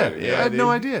 Masturbating. Yeah, I had dude. no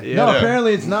idea. Yeah. No, Yeah.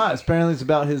 apparently it's not. Apparently it's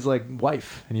about his like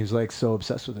wife, and he was like so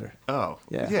obsessed with her. Oh,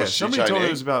 Yeah. yeah. Was she Somebody told me Chinese?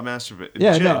 it was about masturbation.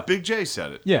 Yeah, no. Big J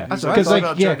said it. Yeah, That's what I because thought like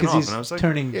about yeah, jerking because off, he's and I was like,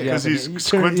 turning because he's turn-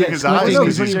 squinting yeah, his squinting. eyes No,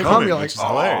 because when he's you coming, come, you're which is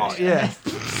like, hilarious. Yeah.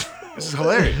 This is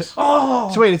hilarious.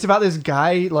 So wait, it's about this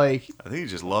guy like. I think he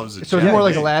just loves it. So it's more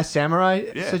like a Last Samurai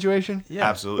Yeah. situation. Yeah.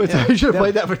 Absolutely. But you should have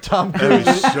played that for Tom That'd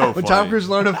Cruise. be so When Tom funny. Cruise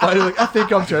learned to fight, he's like, I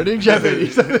think I'm turning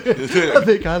Japanese. I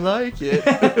think I like it.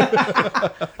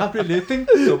 I'm relating.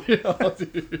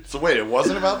 So wait, it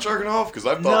wasn't about jerking off? Because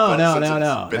I thought No, that no, since no, it's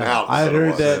no. been no. out. I so it heard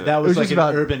wasn't. that It was was like just an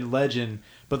about- urban legend,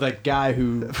 but that guy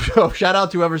who Oh, shout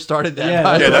out to whoever started that. yeah,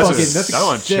 by the Yeah, way. that's a- that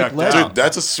one sick checked legend. out. Dude,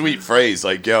 that's a sweet phrase.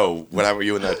 Like, yo, whenever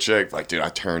you and that chick, like, dude, I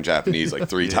turned Japanese like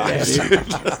 3 times.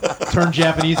 Turned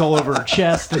Japanese all over her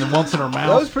chest and then once in her That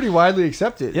was mouth. pretty widely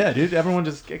accepted. Yeah, dude. Everyone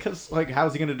just because like,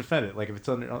 how's he gonna defend it? Like, if it's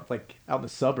like out in the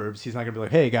suburbs, he's not gonna be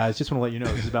like, "Hey guys, just want to let you know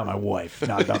this is about my wife,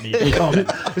 not about me."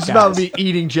 It's about me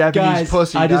eating Japanese Guys,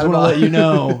 pussy. I just not want to about- let you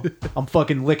know I'm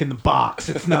fucking licking the box.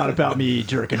 It's not about me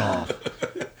jerking off.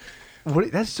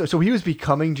 What, that's so he was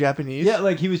becoming Japanese. Yeah,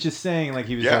 like he was just saying, like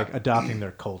he was Yeah. like adopting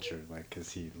their culture, like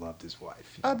because he loved his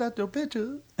wife. I got your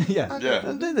picture. Yeah, Yeah.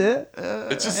 did it.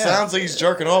 It just sounds like he's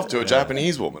jerking off to a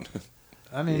Japanese woman.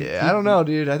 I mean, Yeah, I don't know,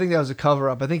 dude. I think that was a cover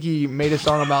up. I think he made a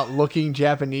song about looking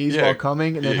Japanese Yeah. while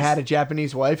coming, and then Yes. had a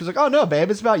Japanese wife. He's like, "Oh no, babe,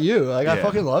 it's about you. Like I Yeah.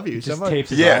 fucking love you. just Somebody-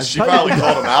 tapes his Yeah, eyes. she probably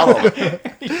called him out on it.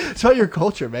 It's about your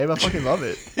culture, babe. I fucking love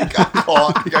it."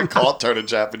 He got caught turning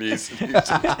Japanese. No, That's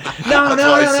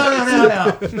why he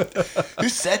said it. Who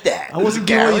said that? I wasn't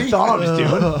doing what you thought I was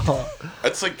doing.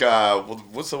 That's like,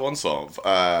 what's the one song?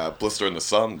 Blister in the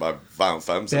Sun by Violent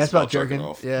Femmes. That's about jerking.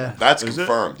 Yeah. That's Is it?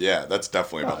 confirmed. Yeah, that's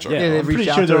definitely about jerking Yeah, they off. I'm reached pretty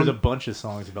out sure to there's a him. bunch of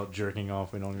songs about jerking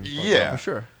off. We don't even. fucking Yeah. know. For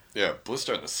sure. Yeah,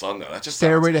 Blister in the Sun, though. That just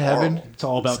Stairway sounds to Heaven. horrible. It's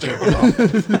all about jerking off.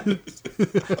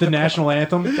 The national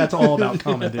anthem. That's all about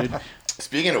coming, dude.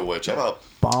 Speaking of which, how about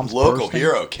Bombs local bursting.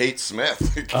 hero Kate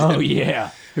Smith? Oh yeah.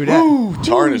 Who that?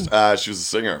 Tarnished. She was a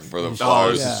singer for the Oh,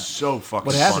 Flowers. this Yeah. is so fucking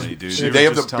What happened? funny, dude. They were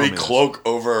have just the telling big me this. cloak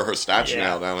over her statue Yeah.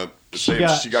 now down at the same.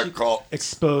 She got caught.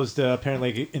 exposed.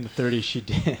 Apparently, in the 30s,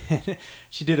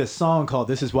 she did a song called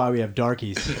 "This Is Why We Have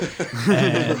Darkies,"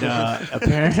 and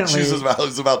apparently,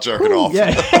 It's about jerking off.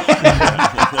 yeah,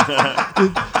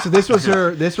 So this was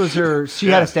her. She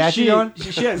had a statue on.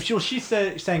 she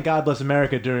sang "God Bless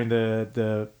America" during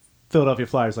the Philadelphia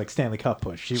Flyers like Stanley Cup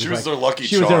push. She was their lucky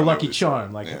She was their charm, lucky they were charm.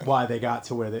 saying. Like Yeah. why they got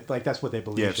to where they like that's what they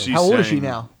believe. Yeah, in. she How old is she sang-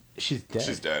 now? She's dead.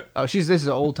 She's dead. Oh, this is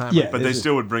an old timer. Yeah. But This they is-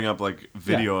 still would bring up like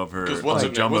video of her Because like what's her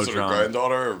jumbotron.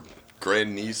 granddaughter or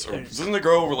grandniece? Or isn't the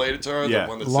girl related to her? Yeah. The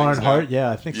one that Lauren sings Hart. now?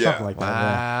 Yeah, I think Yeah. something like that.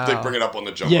 yeah. Wow. They bring it up on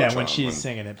the jumbotron. Yeah, when she's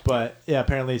singing it. But yeah,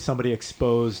 apparently somebody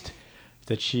exposed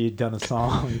that she'd done a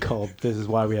song called "This Is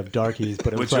Why We Have Darkies,"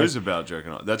 but it Which was like, is about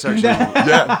jerking off. That's actually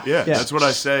yeah, That's what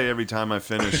I say every time I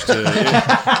finish to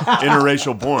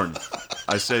interracial porn.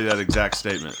 I say that exact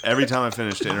statement every time I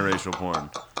finish to interracial porn.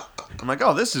 I'm like,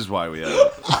 oh, this is why we have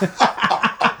it.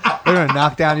 They're gonna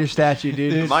knock down your statue,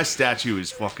 dude. My statue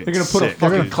is fucking. They're gonna put a sick. They're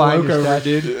fucking gonna climb cloak your over it,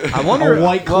 statue. dude. I wonder. A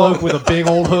white cloak with a big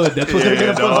old hood. That's what they're Yeah,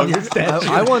 gonna put on dog. your statue.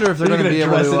 I wonder if they're They're gonna be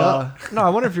gonna able dress to. it up. No, I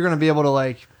wonder if you're gonna be able to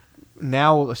like.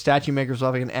 Now, statue makers will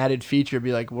have like an added feature.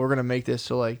 Be like, we're gonna make this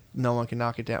so like no one can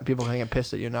knock it down. People can get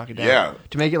pissed at you and knock it down. Yeah.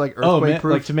 To make it like Oh earthquake man,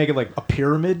 proof. like to make it like a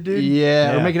pyramid, dude.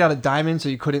 yeah, or make it out of diamond so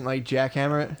you couldn't like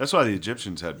jackhammer it. That's why the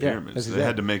Egyptians had Yeah, pyramids. that's They exactly.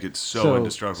 had to make it so, So-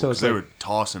 indestructible so because it's they like- were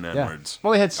tossing Edwards.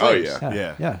 Well, they had slaves. yeah. Yeah,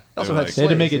 Yeah. yeah. Also They were had They had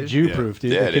to make slaves, it dude. Jew-proof,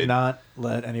 dude. Yeah, they they could did. not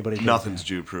let anybody. do Nothing's that.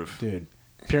 Jew-proof. dude.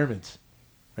 Pyramids,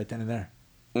 right then and there.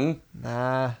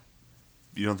 Nah,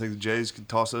 You don't think the Jays could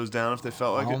toss those down if they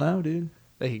felt I like don't it? know, dude.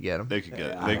 they could get them. They could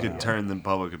get. I They don't could know. turn the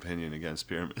public opinion against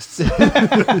pyramids.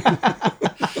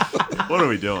 What are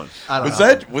we doing? I don't Was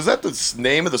know. that the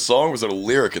name of the song? Or was it a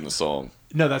lyric in the song?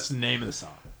 No, that's the name of the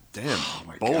song. Damn,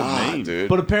 my bold God, name. dude.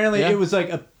 But apparently Yeah. it was like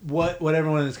what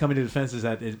everyone is coming to defense is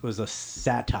that it was a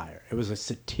satire. It was a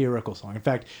satirical song. In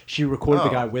fact, she recorded the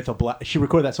guy with a black. She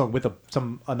recorded that song with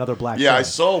another black. Yeah, I singer.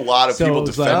 saw a lot of So people it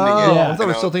was like- defending Oh, it. I thought we you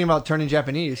were still know? thinking about turning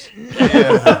Japanese.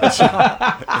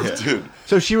 Dude.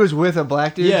 So she was with a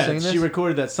black dude Yeah, singing this? she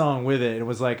recorded that song with it. It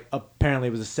was like apparently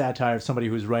it was a satire of somebody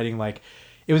who was writing like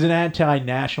it was an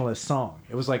anti-nationalist song.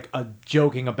 It was like a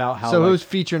joking about how. So like, it was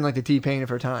featuring like the T-Pain of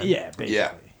her time. yeah, basically.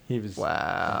 Yeah. He was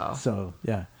Wow. So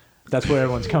yeah, that's where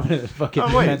everyone's coming to the fucking. Oh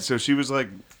wait, defense. so she was like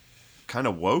kind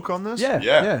of woke on this? Yeah,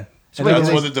 Yeah. yeah. So That's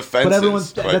wait, where the defense But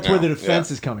everyone's is right that's where now. the defense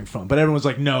Yeah. is coming from. But everyone's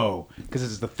like, no, because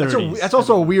it's the 30s. That's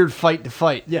also a weird fight to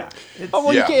fight. yeah. It's, Oh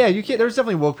well, Yeah. you can't. Yeah, you can't. There's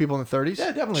definitely woke people in the 30s. yeah,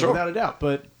 definitely Sure. without a doubt.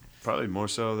 But Probably more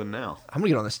so than now. I'm gonna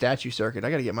get on the statue circuit.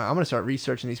 I'm gonna start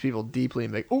researching these people deeply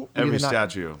and be like, oh, Every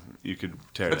statue you could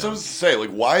tear That's what I down. was to say.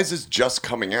 Like, why is this just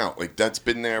coming out? Like, that's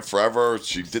been there forever.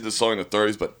 She did the song in the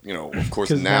 30s, but you know, of course,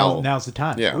 because now's the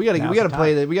time. Yeah. we gotta Now's the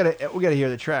play time. that. We gotta hear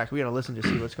the track. We gotta listen to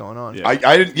see what's going on. Yeah.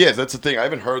 I didn't. Yeah, that's the thing. I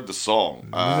haven't heard the song.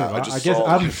 I just I guess saw,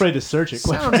 I'm afraid to search it.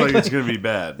 Sounds like it's gonna be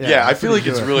bad. Yeah, I feel like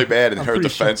pretty it's sure. really bad. And her pretty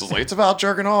defense was like, "It's about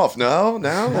jerking off." No,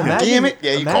 Imagine- damn it.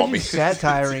 Yeah, you imagine called me.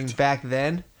 satiring back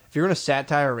then. If you were gonna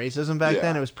satire racism back Yeah.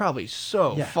 then, it was probably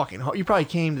so Yeah. fucking hard. You probably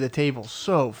came to the table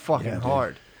so fucking Yeah, dude.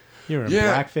 hard. You were in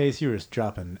Yeah. blackface. You were just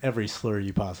dropping every slur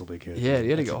you possibly could. Yeah, you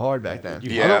had to go hard back then.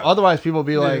 Yeah. Otherwise, people would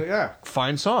be like, yeah.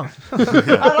 "Fine song." I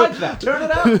like that. Turn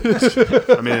it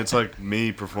up. I mean, it's like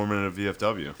me performing at a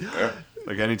VFW.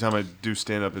 Like anytime I do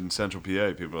stand up in Central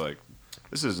PA, people are like,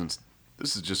 "This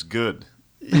is just good."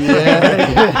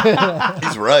 Yeah.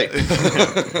 He's right.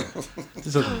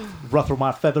 This doesn't ruffle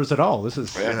my feathers at all. This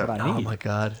is Yeah. what I Oh need. my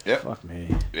god. Yep. Fuck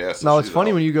me. Yeah. So No, it's she's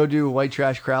funny all- when you go do white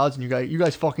trash crowds and you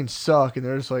guys fucking suck, and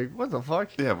they're just like, "What the fuck?"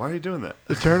 Yeah, why are you doing that?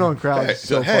 The turn on crowd Hey, is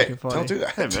so hey, fucking funny. don't do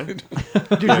that. Hey, man.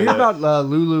 Dude, you hear about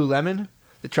Lululemon?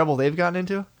 The trouble they've gotten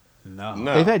into? No.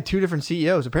 No. They've had 2 different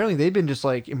CEOs. Apparently, they've been just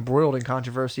like embroiled in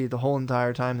controversy the whole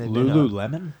entire time they've been.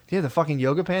 Lululemon? Yeah, the fucking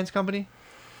yoga pants company.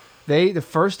 The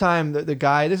first time the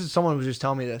guy, this is someone who was just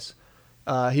telling me this.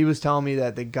 He was telling me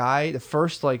that the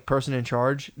first like person in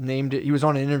charge named it. He was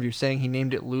on an interview saying he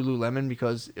named it Lululemon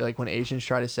because like when Asians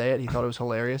try to say it, he thought it was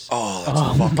hilarious. Oh,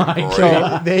 that's fucking great.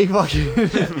 So they fucking.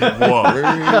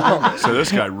 Whoa. So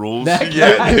this guy rules.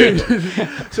 Yeah, dude.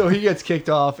 So he gets kicked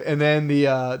off, and then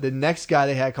the next guy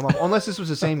they had come up, unless this was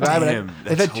the same guy, Damn, but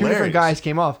they've that's had 2 different hilarious. guys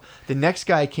came off. The next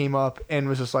guy came up and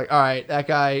was just like, "All right, that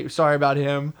guy, sorry about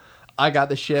him. I got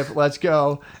the ship. Let's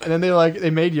go." And then they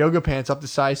made yoga pants up to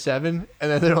size 7,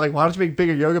 and then they're like, "Why don't you make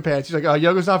bigger yoga pants?" He's like, "Oh,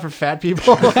 yoga's not for fat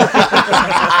people."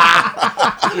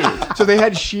 So they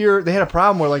had a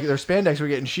problem where like their spandex were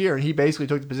getting sheer, and he basically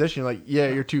took the position like, "Yeah,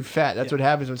 you're too fat. That's what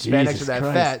happens when spandex Jesus are that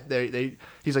Christ. fat."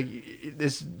 He's like,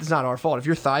 "This is not our fault. If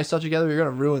your thighs touch together, you're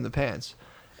gonna ruin the pants."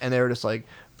 And they were just like,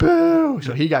 "Boo!"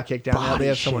 So he got kicked down. Now they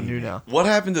have someone new now. What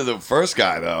happened to the first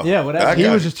guy though? Yeah, what That happened? He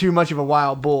guy- was just too much of a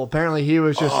wild bull. Apparently, he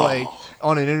was just like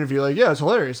on an interview, like, "Yeah, it's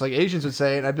hilarious." Like Asians would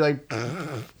say, it, and I'd be like,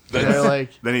 and they're like,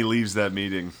 Then he leaves that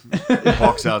meeting,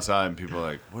 walks outside, and people are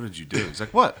like, "What did you do?" He's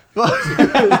like, "What?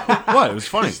 What? It was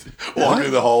funny." walking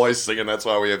through the hallway singing. That's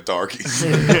why we have darkies.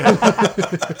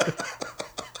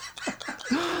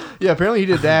 yeah. Apparently, he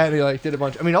did that, and he like did a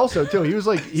bunch. I mean, also too, he was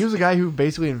the guy who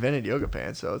basically invented yoga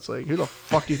pants. So it's like, who the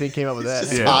fuck do you think came up with that?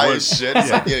 It's Yeah, high what- as shit.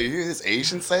 It's like, yeah, you hear this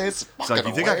Asian say it's It's like,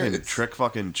 you think I can hilarious. trick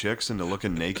fucking chicks into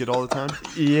looking naked all the time?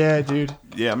 Yeah, dude.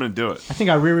 Yeah, I'm gonna do it. I think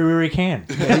I really can.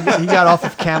 Yeah, he got off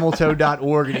of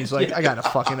cameltoe.org, and he's like, "I got a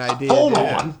fucking idea." Hold dude.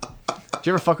 on. Did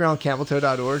you ever fuck around with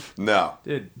cameltoe.org? No.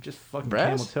 Dude, just fucking Brass?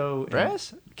 camel toe. and-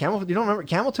 Brass? You don't remember?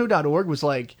 Cameltoe.org was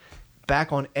like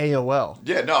back on AOL.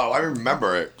 Yeah, no, I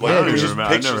remember it. Like, Yeah, it was dude. just I've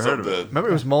never pictures heard of of the. it. Remember,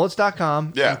 it was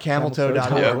mullets.com Yeah. and cameltoe.org,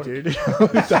 Cameltoe.org. dude.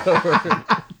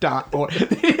 .org.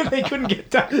 They couldn't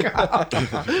get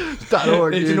 .com.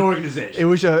 .org, It's dude. an organization. It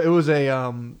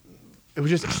was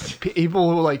just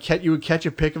people who like you would catch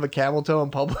a pic of a camel toe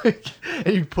in public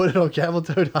and you put it on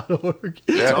cameltoe.org.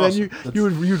 Yeah. And then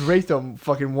you'd rate them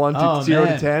fucking 1 to Oh, 0 to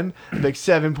man. 10, like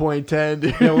 7.10.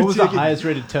 Dude. Yeah, what was the Dude, highest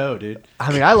rated toe, dude?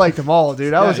 I mean, I liked them all,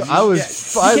 dude. I You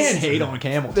can't hate on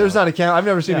camel toe. There's not a camel. I've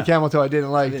never seen Yeah. a camel toe I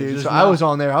didn't like, dude. There's So I not. was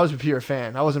on there. I was a pure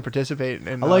fan. I wasn't participating.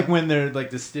 In, I like when they're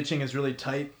like the stitching is really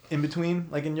tight in between,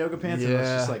 like in yoga pants, and it's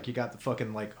Yeah. just like you got the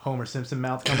fucking like Homer Simpson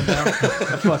mouth coming down.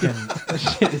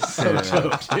 That shit is so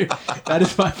dope, dude. That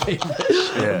is my favorite.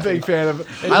 Yeah. big fan of.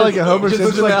 I like a Homer It just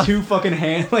looks Simpson like mouth. two fucking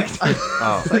hands. Like,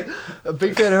 Oh, A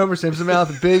big fan of Homer Simpson mouth.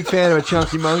 A big fan of a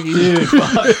chunky monkey. dude,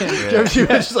 fucking. You ever see it's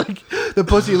just like the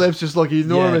pussy lips just look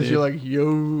enormous. dude. You're like,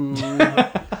 yo.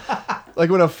 Like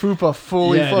when a fupa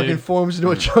fully Yeah, fucking dude. forms into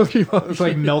a chunky monkey. It's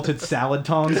like melted salad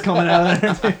tongs coming out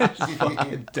of there. It's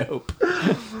fucking dope.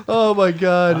 Oh my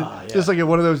god! Ah, yeah. Just like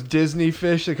one of those Disney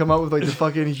fish that come out with like the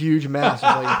fucking huge mass. It's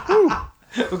like, whew.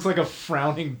 Looks like a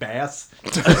frowning bass.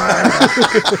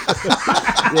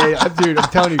 Yeah, dude, I'm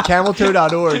telling you,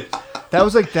 cameltoe.org. That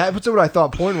was like that. That's what I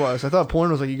thought porn was. I thought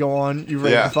porn was like you go on, you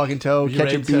rate Yeah. the fucking toe, You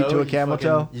catch a rate beat toe, to a you camel fucking-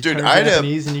 toe. You Dude, turn I'd have-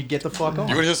 Japanese and you get the fuck on.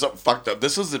 You want to hear something fucked up?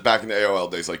 This was back in the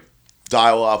AOL days, like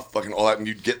dial up, fucking all that, and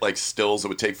you'd get like stills that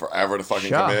would take forever to fucking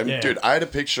come Sure. in. Yeah. Dude, I had a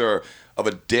picture of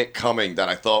a dick coming that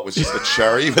I thought was just a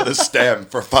cherry with a stem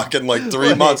for fucking like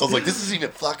 3 months. I was like, this isn't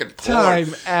even fucking porn.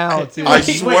 Time out, dude. I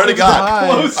swear to God.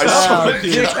 Close I out, swear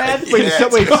to dude. God. Wait, Yeah, so,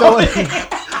 it's wait, someone,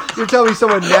 you're telling me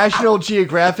someone National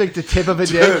Geographic the tip of a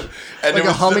dick? Dude, and Like it a was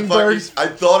the hummingbird?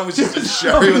 fucking- I thought it was just a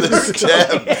cherry with a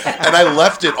stem, and I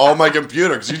left it on my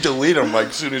computer because you delete them like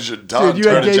as soon as you're done. Dude, you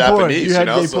had turn to gay porn. Japanese, You had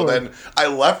know. gay So porn. then I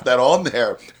left that on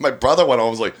there. My brother went on.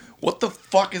 Was like, "What the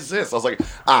fuck is this?" I was like,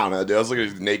 "I don't know, dude." I was looking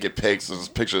at these naked pics. There's this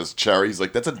picture of this cherry. He's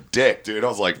like, "That's a dick, dude." I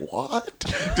was like, "What?"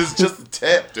 It's just a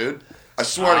tip, dude. I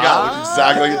swear to God, it looked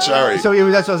exactly like a cherry. So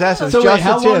that's what I was asking. It's So just wait,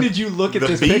 how a tip. long did you look at The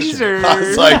this bees picture? are. I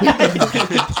was like,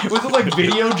 Was it like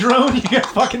video drone? You got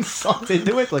fucking sucked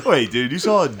into it? Like, Wait, dude, you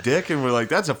saw a dick and we're like,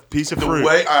 that's a piece of the fruit.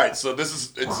 way. All right, so this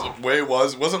is it's the way it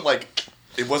was. It wasn't like.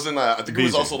 It wasn't. I think it was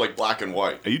Beezer. also like black and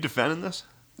white. Are you defending this?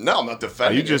 No, I'm not Are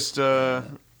defending. you it. just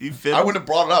you fit? I wouldn't have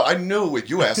brought it up. I knew with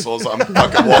you assholes, I'm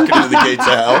fucking walking into the gates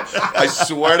of hell. I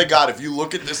swear to God, if you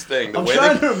look at this thing, the I'm way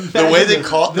trying to the way they imagine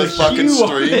caught the fucking hue on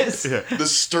stream, this. the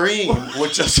stream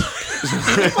looked just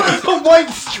a white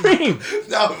stream.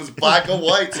 no, it was black and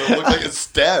white, so it looked like a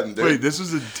stem, dude. Wait, this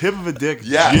was the tip of a dick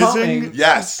Yeah. jizzing,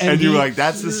 Yes, and, And you were he- like,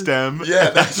 that's the stem.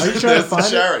 yeah, that's, Are you trying to that's the find it?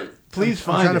 cherry. Please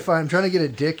I'm find it. I'm trying to get a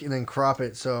dick and then crop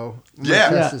it. So I'm gonna Yeah,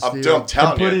 test this, I'm dude.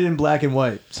 telling And put it you. in black and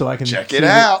white so I can Check see it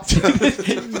out. So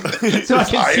I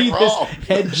can I see ain't this wrong.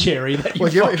 head cherry that you Well,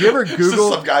 if you ever It's just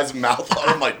Google, some guy's mouth on.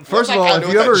 I'm like, first of what's all, that guy if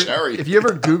doing you with ever that cherry? if you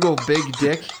ever Google Big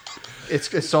Dick,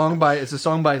 it's a song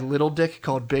by Little Dick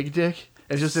called Big Dick.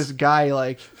 It's just this guy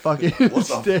like fucking. what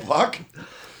the stick. fuck?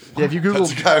 Yeah, if you Google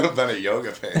That's a guy with been a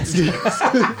yoga pants.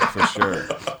 For sure.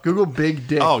 Google Big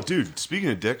Dick. Oh, dude, speaking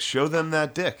of dicks, show them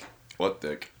that dick. What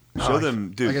dick? Show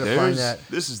them, dude. I gotta find There's that.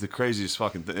 this is the craziest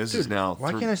fucking thing. This is Dude, now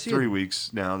why can't I see 3 it? weeks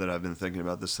now that I've been thinking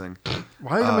about this thing.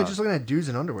 Why am I just looking at dudes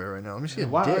in underwear right now? Let me see a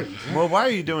Why are dick. you? Well, why are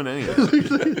you doing any of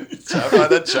this? Try to find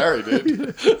that cherry,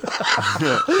 dude.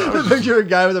 Picture a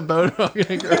guy with a boner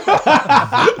fucking a girl.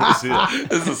 See it?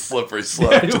 This is a slippery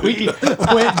slope. dude. we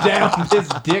went down this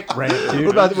dick rant, dude.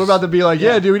 We're about to be like,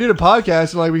 yeah, dude, we did a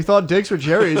podcast and like we thought dicks were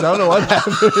cherries. I don't know what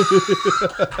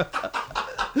happened.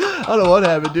 I don't know what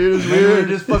happened, dude. It was We were weird.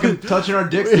 just fucking touching our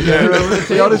dicks together over the We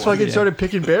table. all just fucking Yeah. started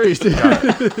picking berries, dude.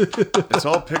 It's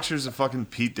all pictures of fucking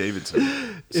Pete Davidson.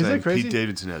 Is saying that crazy? Pete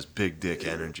Davidson has big dick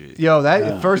energy. Yo,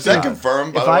 that first Is that thing.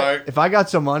 confirmed, by If the I way? if I got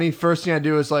some money, first thing I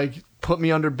do is like put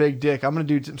me under Big Dick. I'm gonna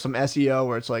do some SEO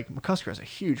where it's like McCusker has a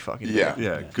huge fucking dick. Yeah.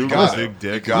 Yeah, Google got it. big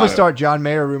dick. You I'm got gonna it. start John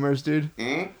Mayer rumors, dude.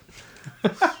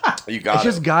 You got It's it.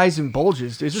 just guys and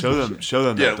bulges, dude. It's just Show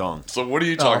them Yeah. that dong. So what are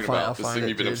you Oh, I'll talking find- I'll about? This find thing it,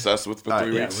 you've been dude. obsessed with for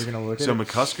 3 Yeah, weeks? we're gonna look at So it.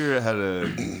 McCusker had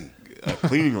a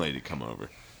cleaning lady come over,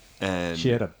 and She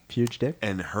had a huge dick.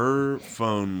 and her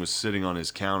phone was sitting on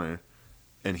his counter,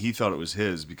 and he thought it was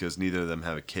his because neither of them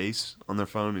have a case on their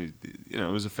phone. It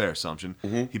was a fair assumption.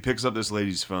 He picks up this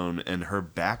lady's phone, and her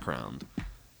background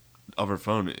of her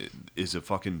phone is a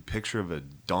fucking picture of a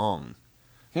dong.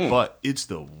 But it's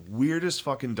the weirdest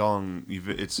fucking dong.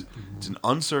 It's an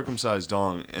uncircumcised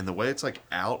dong, and the way it's like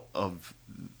out of,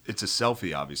 it's a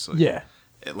selfie, obviously. Yeah.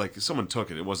 Like someone took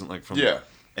it. It wasn't like from. Yeah.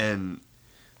 And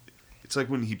it's like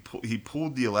when he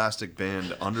pulled the elastic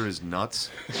band under his nuts.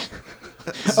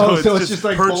 So it's just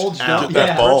like perched bulged out. up. That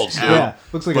Yeah. bulge, Perched yeah. out. Yeah.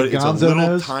 Looks like But a it's a gonzo little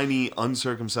nose. tiny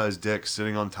uncircumcised dick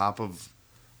sitting on top of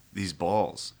these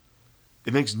balls.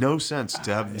 It makes no sense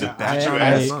to have the background of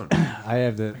I- the phone. I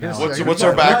have the. What's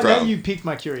our background? Now you piqued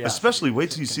my curiosity. Especially wait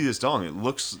till you see this dong.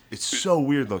 It's so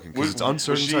weird looking because Was- it's was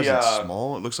uncircumcised she, and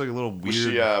small. It looks like a little weird. Was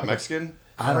she Mexican?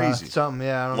 crazy. something.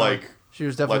 Yeah, I don't know. Like She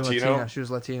was definitely Latino? Latina. She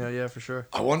was Latino, yeah, for sure.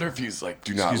 I wonder if he's like,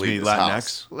 do not Excuse leave me, this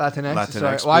house. Latinx. Latinx. Latinx,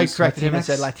 sorry. Well, I please. corrected him and Latinx?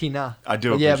 said Latina. I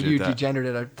do But yeah, but appreciate you that.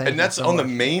 degenerated. Thank And you that's so on the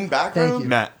much. main background? Thank you.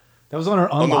 Matt, That was on her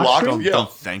On the unlocked lock screen? screen? Yeah.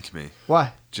 don't thank me.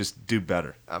 Why? Just do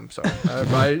better. I'm sorry.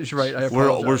 You're right. I We're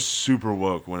apologize. super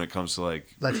woke when it comes to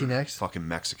like Latinx. fucking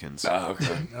Mexicans. Oh,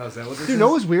 okay. Oh, is that what this Dude, no,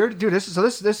 it was weird. Dude,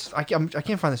 this I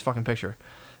can't find this fucking picture.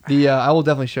 I will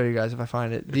definitely show you guys if I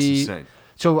find it. It's insane.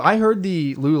 So I heard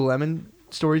the Lululemon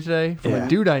story today from Yeah. a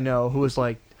dude I know who was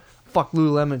like, "Fuck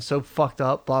Lululemon, so fucked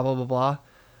up." Blah blah blah blah.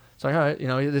 It's like, all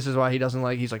right, this is why he doesn't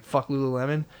like. He's like, fuck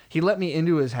Lululemon. He let me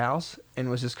into his house and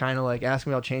was just kind of like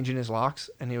asking me about changing his locks,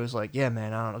 and he was like, yeah,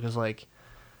 man, I don't know, because like.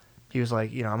 He was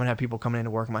like, I'm gonna have people coming in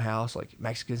to work in my house, like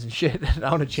Mexicans and shit, and I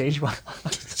want to change my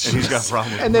locks. And he's got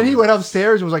problems. And then he went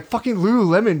upstairs and was like, fucking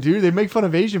Lululemon, dude. They make fun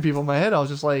of Asian people. In my head, I was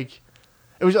just like,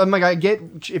 I'm like, I get,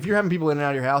 if you're having people in and out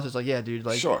of your house, it's like, yeah, dude,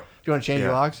 like, Sure. you want to change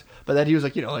your locks? But then he was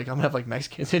like, like, I'm gonna have like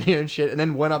Mexicans in here and shit. And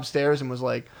then went upstairs and was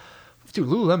like, dude,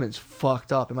 Lululemon's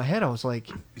fucked up. In my head, I was like,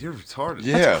 You're retarded.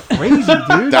 Yeah. crazy,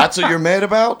 dude. That's what you're mad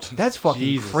about? That's fucking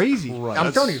Jesus crazy. Christ.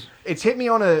 I'm telling you, it's hit me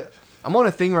I'm on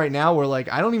a thing right now where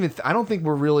like I don't think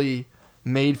we're really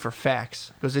made for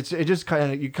facts, because it just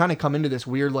you kind of come into this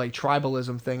weird like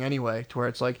tribalism thing anyway, to where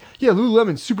it's like, yeah,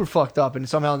 Lululemon's super fucked up, and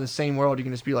somehow in the same world you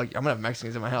can just be like, I'm gonna have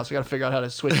Mexicans in my house. I gotta figure out how to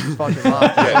switch these fucking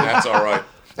locks. Yeah, that's all right.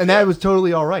 And that was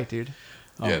totally all right, dude.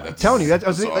 Yeah, that's Telling you that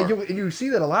bizarre. you see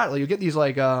that a lot. Like you get these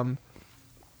like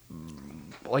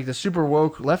the super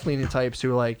woke left leaning types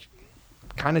who like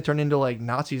kind of turn into like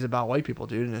Nazis about white people,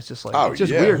 dude. And it's just like it's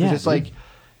just weird. Yeah, it's like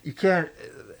you can't.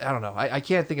 I don't know. I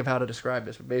can't think of how to describe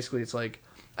this, but basically it's like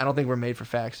I don't think we're made for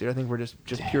facts, dude. I think we're just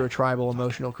pure tribal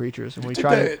emotional creatures, and we Did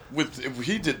try that to. with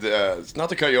he did it's not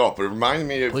to cut you off, but it reminded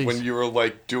me of Please. when you were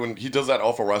like doing. He does that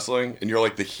awful wrestling, and you're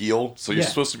like the heel, so you're Yeah.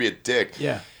 supposed to be a dick.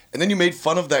 Yeah. And then you made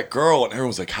fun of that girl, and everyone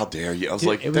was like, "How dare you?" I was Dude,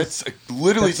 like, it was- "That's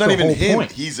literally. It's not the even whole him.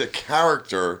 point. He's a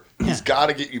character. He's got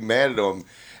to get you mad at him."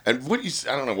 And what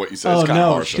I don't know what you said. Oh It's kind of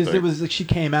no, harsh. I because it think. was like she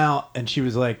came out and she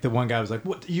was like, the one guy was like,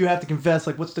 "What you have to confess?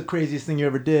 Like, what's the craziest thing you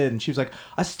ever did?" And she was like,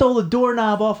 "I stole a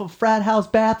doorknob off a frat house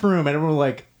bathroom." And everyone was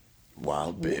like,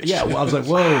 wild bitch. "Yeah." Well, I was like,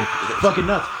 "Whoa, fucking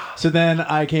nuts." So then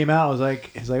I came out. I was like,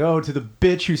 "He's like, oh, to the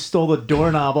bitch who stole the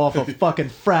doorknob off a fucking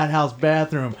frat house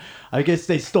bathroom. I guess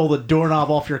they stole the doorknob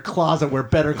off your closet where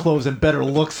better clothes and better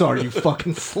looks are, you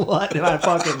fucking slut." And I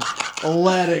fucking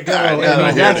let it go. I And never I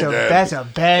was hear like, it again. That's a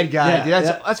bad guy, Yeah, dude.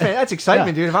 yeah. That's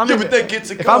excitement, Yeah. dude. If I'm Yeah, but that gets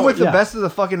it if I'm with going. the best of the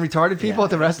fucking retarded people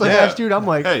at the wrestling Yeah. match, dude, I'm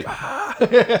like, Hey,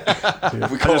 We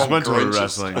I call just them went to a Grinches.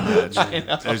 wrestling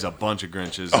match. There's a bunch of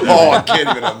Grinches. Oh, I can't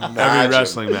even imagine. Every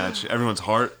wrestling match, everyone's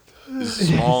heart is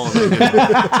small and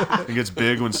it gets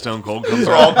big when Stone Cold comes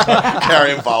They're out. all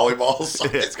carrying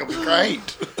volleyballs. It's gonna be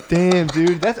great. damn,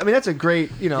 dude. That's a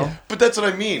great, But that's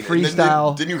what I mean. And then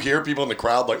Freestyle. didn't you hear people in the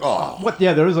crowd like, "Oh, what?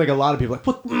 Yeah, there was like a lot of people like,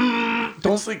 "What?"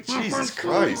 don't think Jesus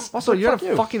Christ." Also, you're fuck in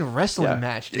a you. fucking wrestling Yeah.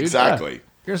 match, dude. Exactly.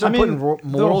 You're gonna start putting morals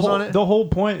the whole, on it. The whole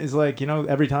point is like,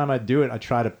 every time I do it,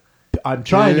 I'm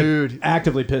trying Dude. to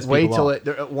actively piss Wait people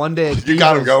till off. one day. You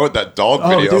got him going with that dog Oh,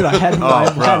 video. dude, I had,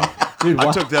 bro. dude, I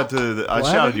why- took that to I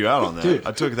shouted you out on that. Dude.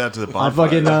 I took that to the I bonfire.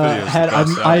 fucking That video's had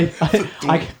the best out.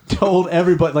 I told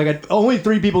everybody, like, only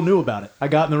 3 people knew about it. I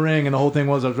got in the ring and the whole thing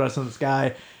was I was wrestling this guy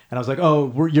and I was like,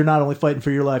 "Oh, you're not only fighting for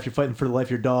your life, you're fighting for the life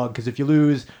of your dog, because if you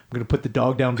lose, I'm gonna put the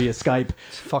dog down via Skype."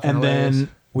 fucking And hilarious. then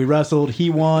we wrestled. He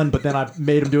won, but then I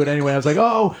made him do it anyway. I was like,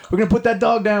 "Oh, we're gonna put that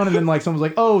dog down," and then like someone was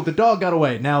like, "Oh, the dog got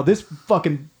away." Now this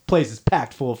fucking place is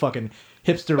packed full of fucking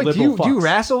hipster Wait, liberal do you fucks.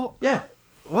 wrestle? Yeah,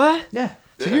 What? yeah.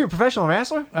 So you're a professional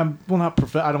wrestler? I'm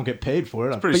not I don't get paid for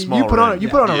it. Pretty But small. you put on ring. you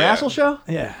put on a Yeah. wrestle show?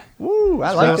 Yeah. Woo,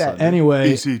 I like that.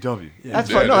 Anyway, ECW. That's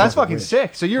Yeah, fun. No, dude. that's fucking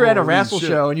sick. So you're at a Holy wrestle shit.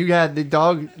 show and you had the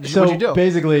dog. so What'd you do?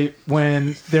 basically,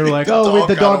 when they were like, The "Oh, wait, dog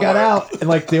the dog got got away." out," and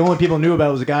like the only people who knew about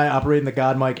it was a guy operating the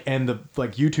God mic and the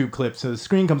like YouTube clip. So the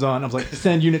screen comes on. I was like,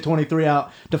 "Send Unit 23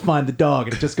 out to find the dog,"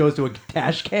 and it just goes to a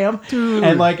dash cam,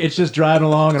 and like it's just driving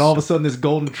along, and all of a sudden this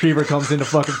golden retriever comes into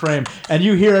fucking frame, and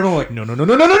you hear everyone like, "No, no, no,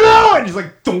 no, no, no, no," and he's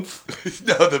like, "Thumph."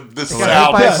 No, the hit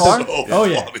sound by a is car? so Oh,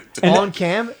 yeah. funny. And- On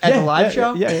cam at the live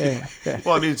show? Yeah.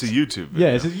 Well, I mean, it's a YouTube.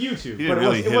 Yeah, Video. it's a YouTube, He but didn't it,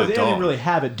 really was, hit it, was, a it didn't dog. really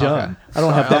have it done. Okay. I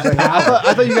don't have that I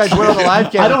power. thought you guys went on the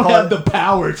live cam. I don't and have called- the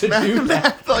power to do that. I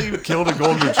thought you killed a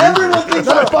golden retriever. Everyone thinks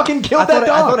I fucking killed that I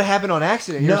dog. thought it happened on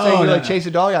accident. You're No, saying you no, like no. chased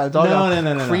a dog out. The dog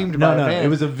got creamed by a van. It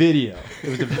was a video.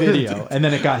 And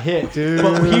then it got hit.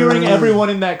 But hearing everyone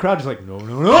in that crowd just like, no.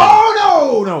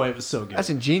 It was so good. That's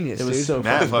ingenious, It was dude. so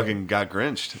Matt fucking fucking got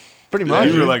grinched. Pretty Yeah,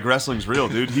 much. you were like, wrestling's real,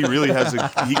 dude. He really has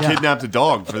he kidnapped a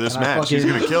dog for this And I match. He's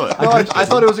fucking- gonna kill it. No, I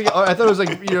thought it was like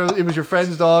it was your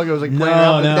friend's dog. It was like playing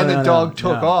around, and then the dog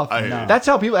took off. That's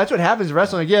how people. That's what happens in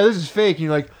wrestling. Like, yeah, this is fake. And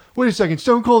you're like, wait a second,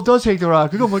 Stone Cold does take the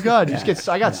Rock. Like, oh my god,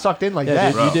 I got sucked in like Yeah, that.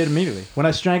 dude, Bro. you did immediately. When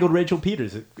I strangled Rachel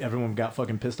Peters, everyone got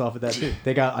fucking pissed off at that too.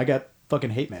 I got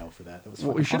fucking hate mail for that. That was Well,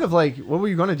 fucking we should awesome. have like, what were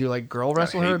you gonna do? Like, girl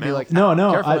wrestle her? hate And be mail? like, No,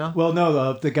 careful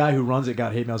now. the guy who runs it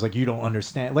got hate mail. I was like, "You don't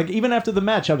understand." Like, even after the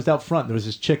match, I was out front. There was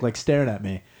this chick like staring at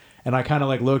me, and I kind of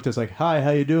like looked. I was like, "Hi,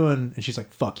 how you doing?" And she's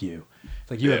like, "Fuck you."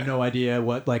 Like you Yeah. have no idea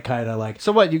what like kind of like.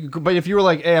 So what? But if you were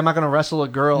like, "Hey, I'm not gonna wrestle a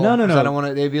girl," No, no, 'cause no. I don't want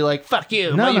to. They'd be like, "Fuck you."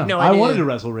 No, but you no, have no I idea. wanted to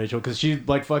wrestle Rachel because she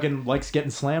like fucking likes getting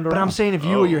slammed around. But I'm saying if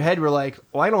you or your head were like,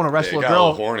 "Well, I don't want to Yeah, wrestle you a got a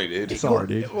little girl," horny, dude. sorry,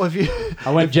 dude. well, if you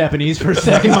I went Japanese for a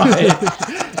second. My head.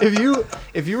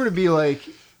 if you were to be like,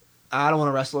 "I don't want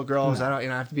to wrestle a girl," 'cause I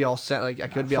don't, I have to be all set. Like I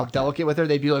could be all delicate with her.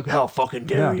 They'd be like, "How fucking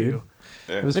dare Yeah, you?" dude.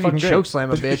 It was If you fucking great. choke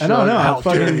slam a bitch, I know, you're no, like, I "How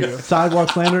dare fucking you?"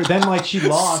 sidewalk slammed her. Then like she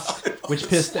lost, which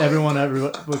pissed everyone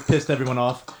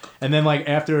off. And then like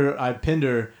after I pinned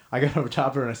her, I got over top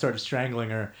of her and I started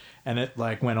strangling her, and it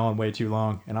like went on way too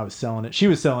long. And I was selling it. She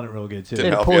was selling it real good too.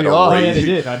 Didn't help pull you you at off. all. Oh yeah, they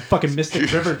did. I fucking Mystic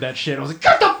Rivered that shit. I was like,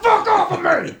 get the fuck off of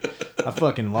me! I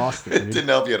fucking lost it, It dude. didn't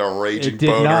help you had a raging It did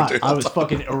boner. not. Dude. I was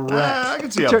fucking I erect.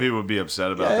 can see how people would be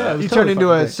upset about Yeah, that. it was You totally turned into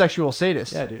fucking a great. sexual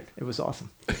sadist. Yeah, dude. It was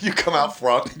awesome. You come out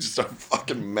front and just start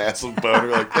fucking massive boner.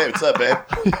 You're like, hey, what's up, babe?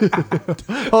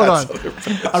 Hold on.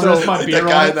 I rest my beer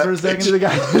guy on in it for a that second. To the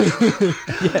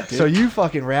guy. Yeah, dude. So you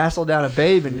fucking wrestled down a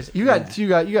babe and just, you got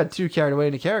too carried away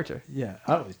into character. Yeah.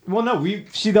 Well, no,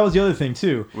 that was the other thing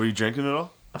too. Were you drinking at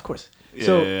all? Of course. Yeah,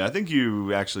 So I think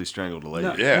you actually strangled a lady.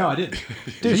 no, Yeah. no, I didn't.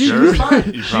 Dude, You you sure?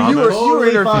 You you promise? were Totally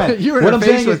in her fine. you were in What her I'm face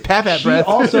saying with is pat she breath.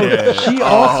 Also, Yeah. she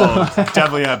also.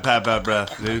 Definitely had pat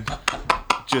breath, dude.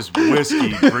 Just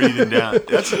whiskey breathing down.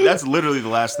 That's literally the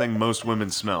last thing most women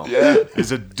smell. Yeah.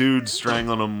 Is a dude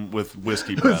strangling them with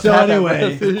whiskey breath. So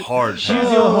anyway, Hard. she was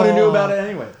the only one who knew about it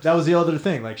anyway. That was the other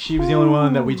thing. Like she was the only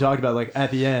one that we talked about. Like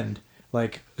at the end,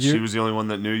 like She was the only one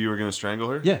that knew you were going to strangle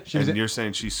her? Yeah, she was And it. you're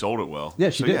saying she sold it well. Yeah,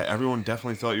 she so did. Yeah, everyone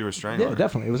definitely thought you were strangling Yeah, her.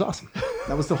 definitely. It was awesome.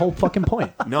 That was the whole fucking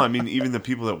point. No, I mean, even the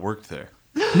people that worked there.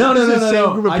 No. the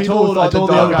same group of I people told who thought the the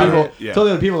dog other got people. hit. Yeah. Told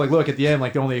the other people like, look, at the end,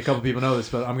 like only a couple people know this,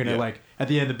 but I'm gonna Yeah. like at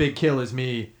the end, the big kill is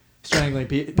me strangling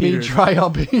Me Peter.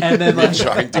 triumphing. And then like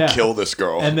Trying to yeah. kill this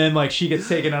girl. And then like she gets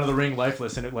taken out of the ring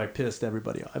lifeless, and it like pissed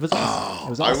everybody off. It was awesome. It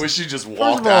was awesome. I wish she just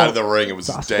walked of all, out of the ring and was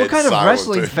awesome. dead What kind of silent,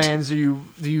 wrestling dude. fans do you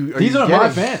These are my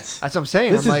getting? fans. That's what I'm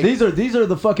saying. This I'm is like, these are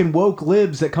the fucking woke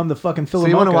libs that come to fucking so Philadelphia.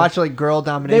 you want to watch like girl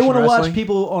domination? They want to wrestling? watch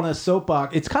people on a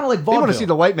soapbox. It's kind of like They vaudeville. want to see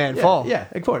the white man yeah, fall. Yeah,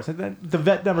 of course. And then the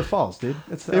vet never falls, dude.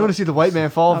 It's, They want to see the white man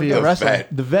fall via The wrestling.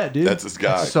 vet. the vet, dude. That's this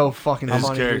guy. So fucking His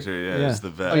funny. character, Dude. yeah, Yeah. is the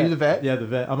vet. Are you the vet? Yeah, the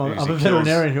vet. I'm Because a he kills-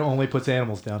 veterinarian who only puts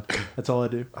animals down. That's all I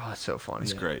do. Oh, it's so funny.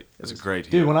 It's great. It's a great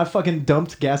Dude, heel. when I fucking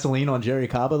dumped gasoline on Jerry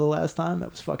Caba the last time,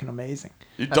 that was fucking amazing.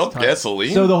 You dumped tough.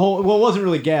 gasoline? So the whole, well, it wasn't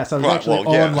really gas. I was Right, actually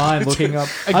well, yeah. online looking up.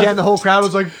 Again, the whole crowd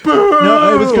was like, "Boo!"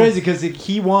 No, it was crazy because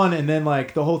he won, and then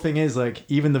like the whole thing is like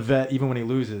even the vet, even when he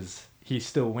loses, he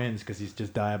still wins because he's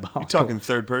just diabolical. You talking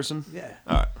third person? Yeah.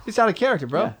 All right. He's out of character,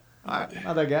 bro. Yeah.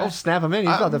 Not that guy. Don't snap him in.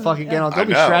 He's about to fucking get on. I They'll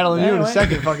be know. straddling you in a Anyway.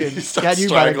 second. Fucking He starts got you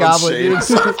by the goblet, strangling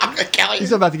dude. Shane.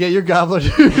 He's about to get your goblet.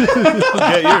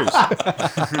 Get yours.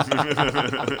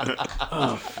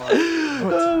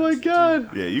 Oh my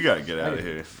god. Yeah, you got to get out of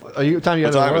here. Are you? What time you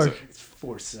What got time to is work? it? It's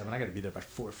 4-7. I gotta be there by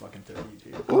 4:30,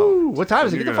 dude. Ooh, what time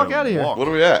is it? You're Get the gonna fuck out of here. walk. What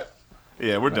are we at?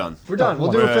 Yeah, we're done. We're done.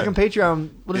 We'll do a Yeah. fucking Patreon.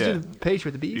 We'll just Yeah. do the page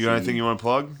with the beats. You got anything you want to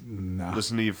plug? Nah.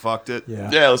 Listen to You Fucked It? Yeah.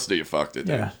 Yeah, let's do you fucked it,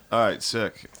 dude. Yeah. All right,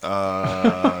 sick.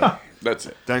 That's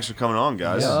it. Thanks for coming on,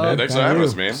 guys. Yeah. Yeah, thanks for having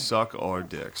us, man. Suck our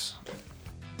dicks.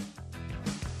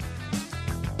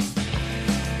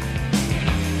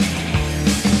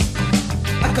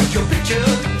 I got your picture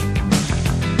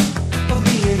of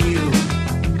me and you.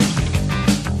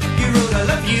 You wrote I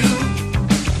love you.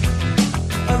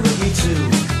 I wrote me too.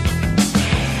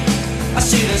 I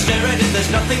see and stare at it,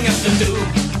 there's nothing else to do.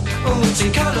 Oh, it's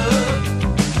in color.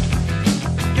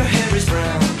 Your hair is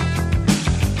brown.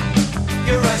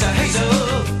 Your eyes are hazel.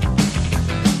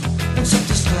 And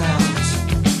soft as clouds.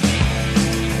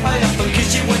 I often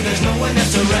kiss you when there's no one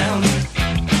else around.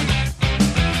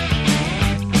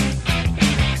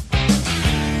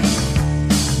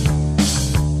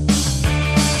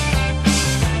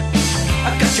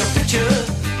 I got your picture,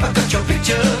 I got your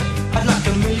picture. I'd like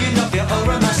a million of you all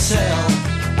around my cell.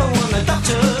 I want a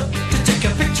doctor to take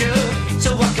a picture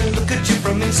so I can look at you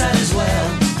from inside as well.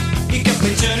 You got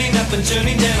me turning up and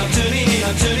turning down, I'm turning in,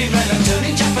 I'm turning right, I'm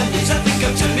turning Japanese. I think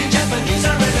I'm turning Japanese,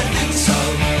 I really think so.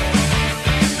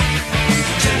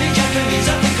 Turning Japanese,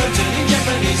 I think I'm turning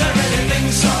Japanese, I really think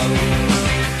so.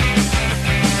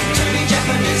 Turning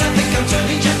Japanese, I think I'm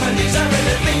turning Japanese, I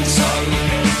really think so.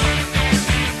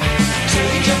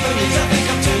 Turning Japanese, I think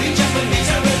I'm turning Japanese,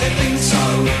 I really think so.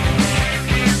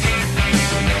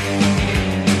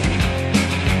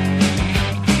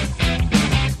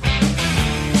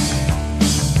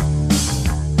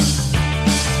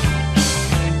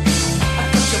 I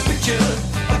got your picture,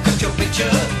 I got your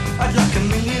picture. I'd like a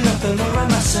million of them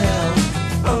around myself.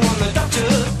 I want the doctor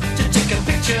to take a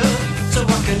picture so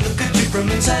I can look at you from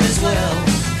inside as well.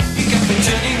 You got been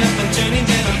turning up and turning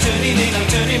down, I'm turning in, I'm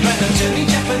turning round, I'm turning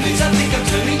Japanese. I think I'm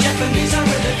turning Japanese, I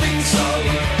really think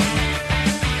so.